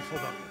I pray for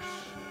those.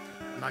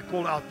 And I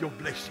call out your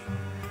blessing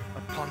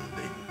upon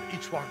them,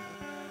 each one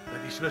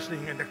that is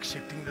listening and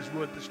accepting this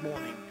word this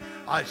morning.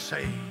 I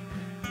say,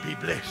 be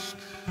blessed.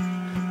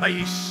 May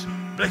His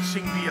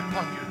blessing be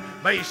upon you.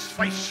 May His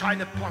face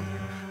shine upon you.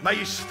 May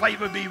His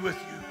favor be with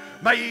you.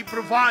 May He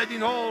provide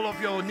in all of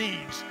your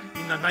needs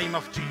in the name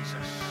of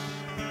Jesus.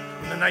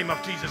 In the name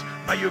of Jesus,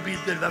 may you be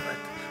delivered.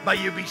 May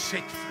you be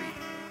set free.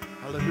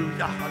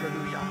 Hallelujah,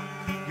 hallelujah.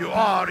 You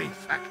are in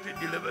fact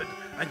delivered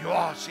and you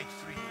are set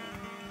free.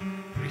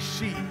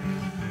 Receive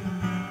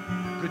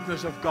the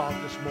goodness of God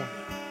this morning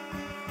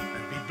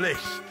and be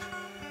blessed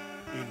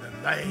in the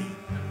name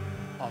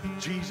of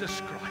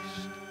Jesus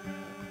Christ.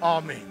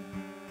 Amen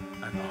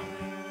and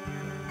amen.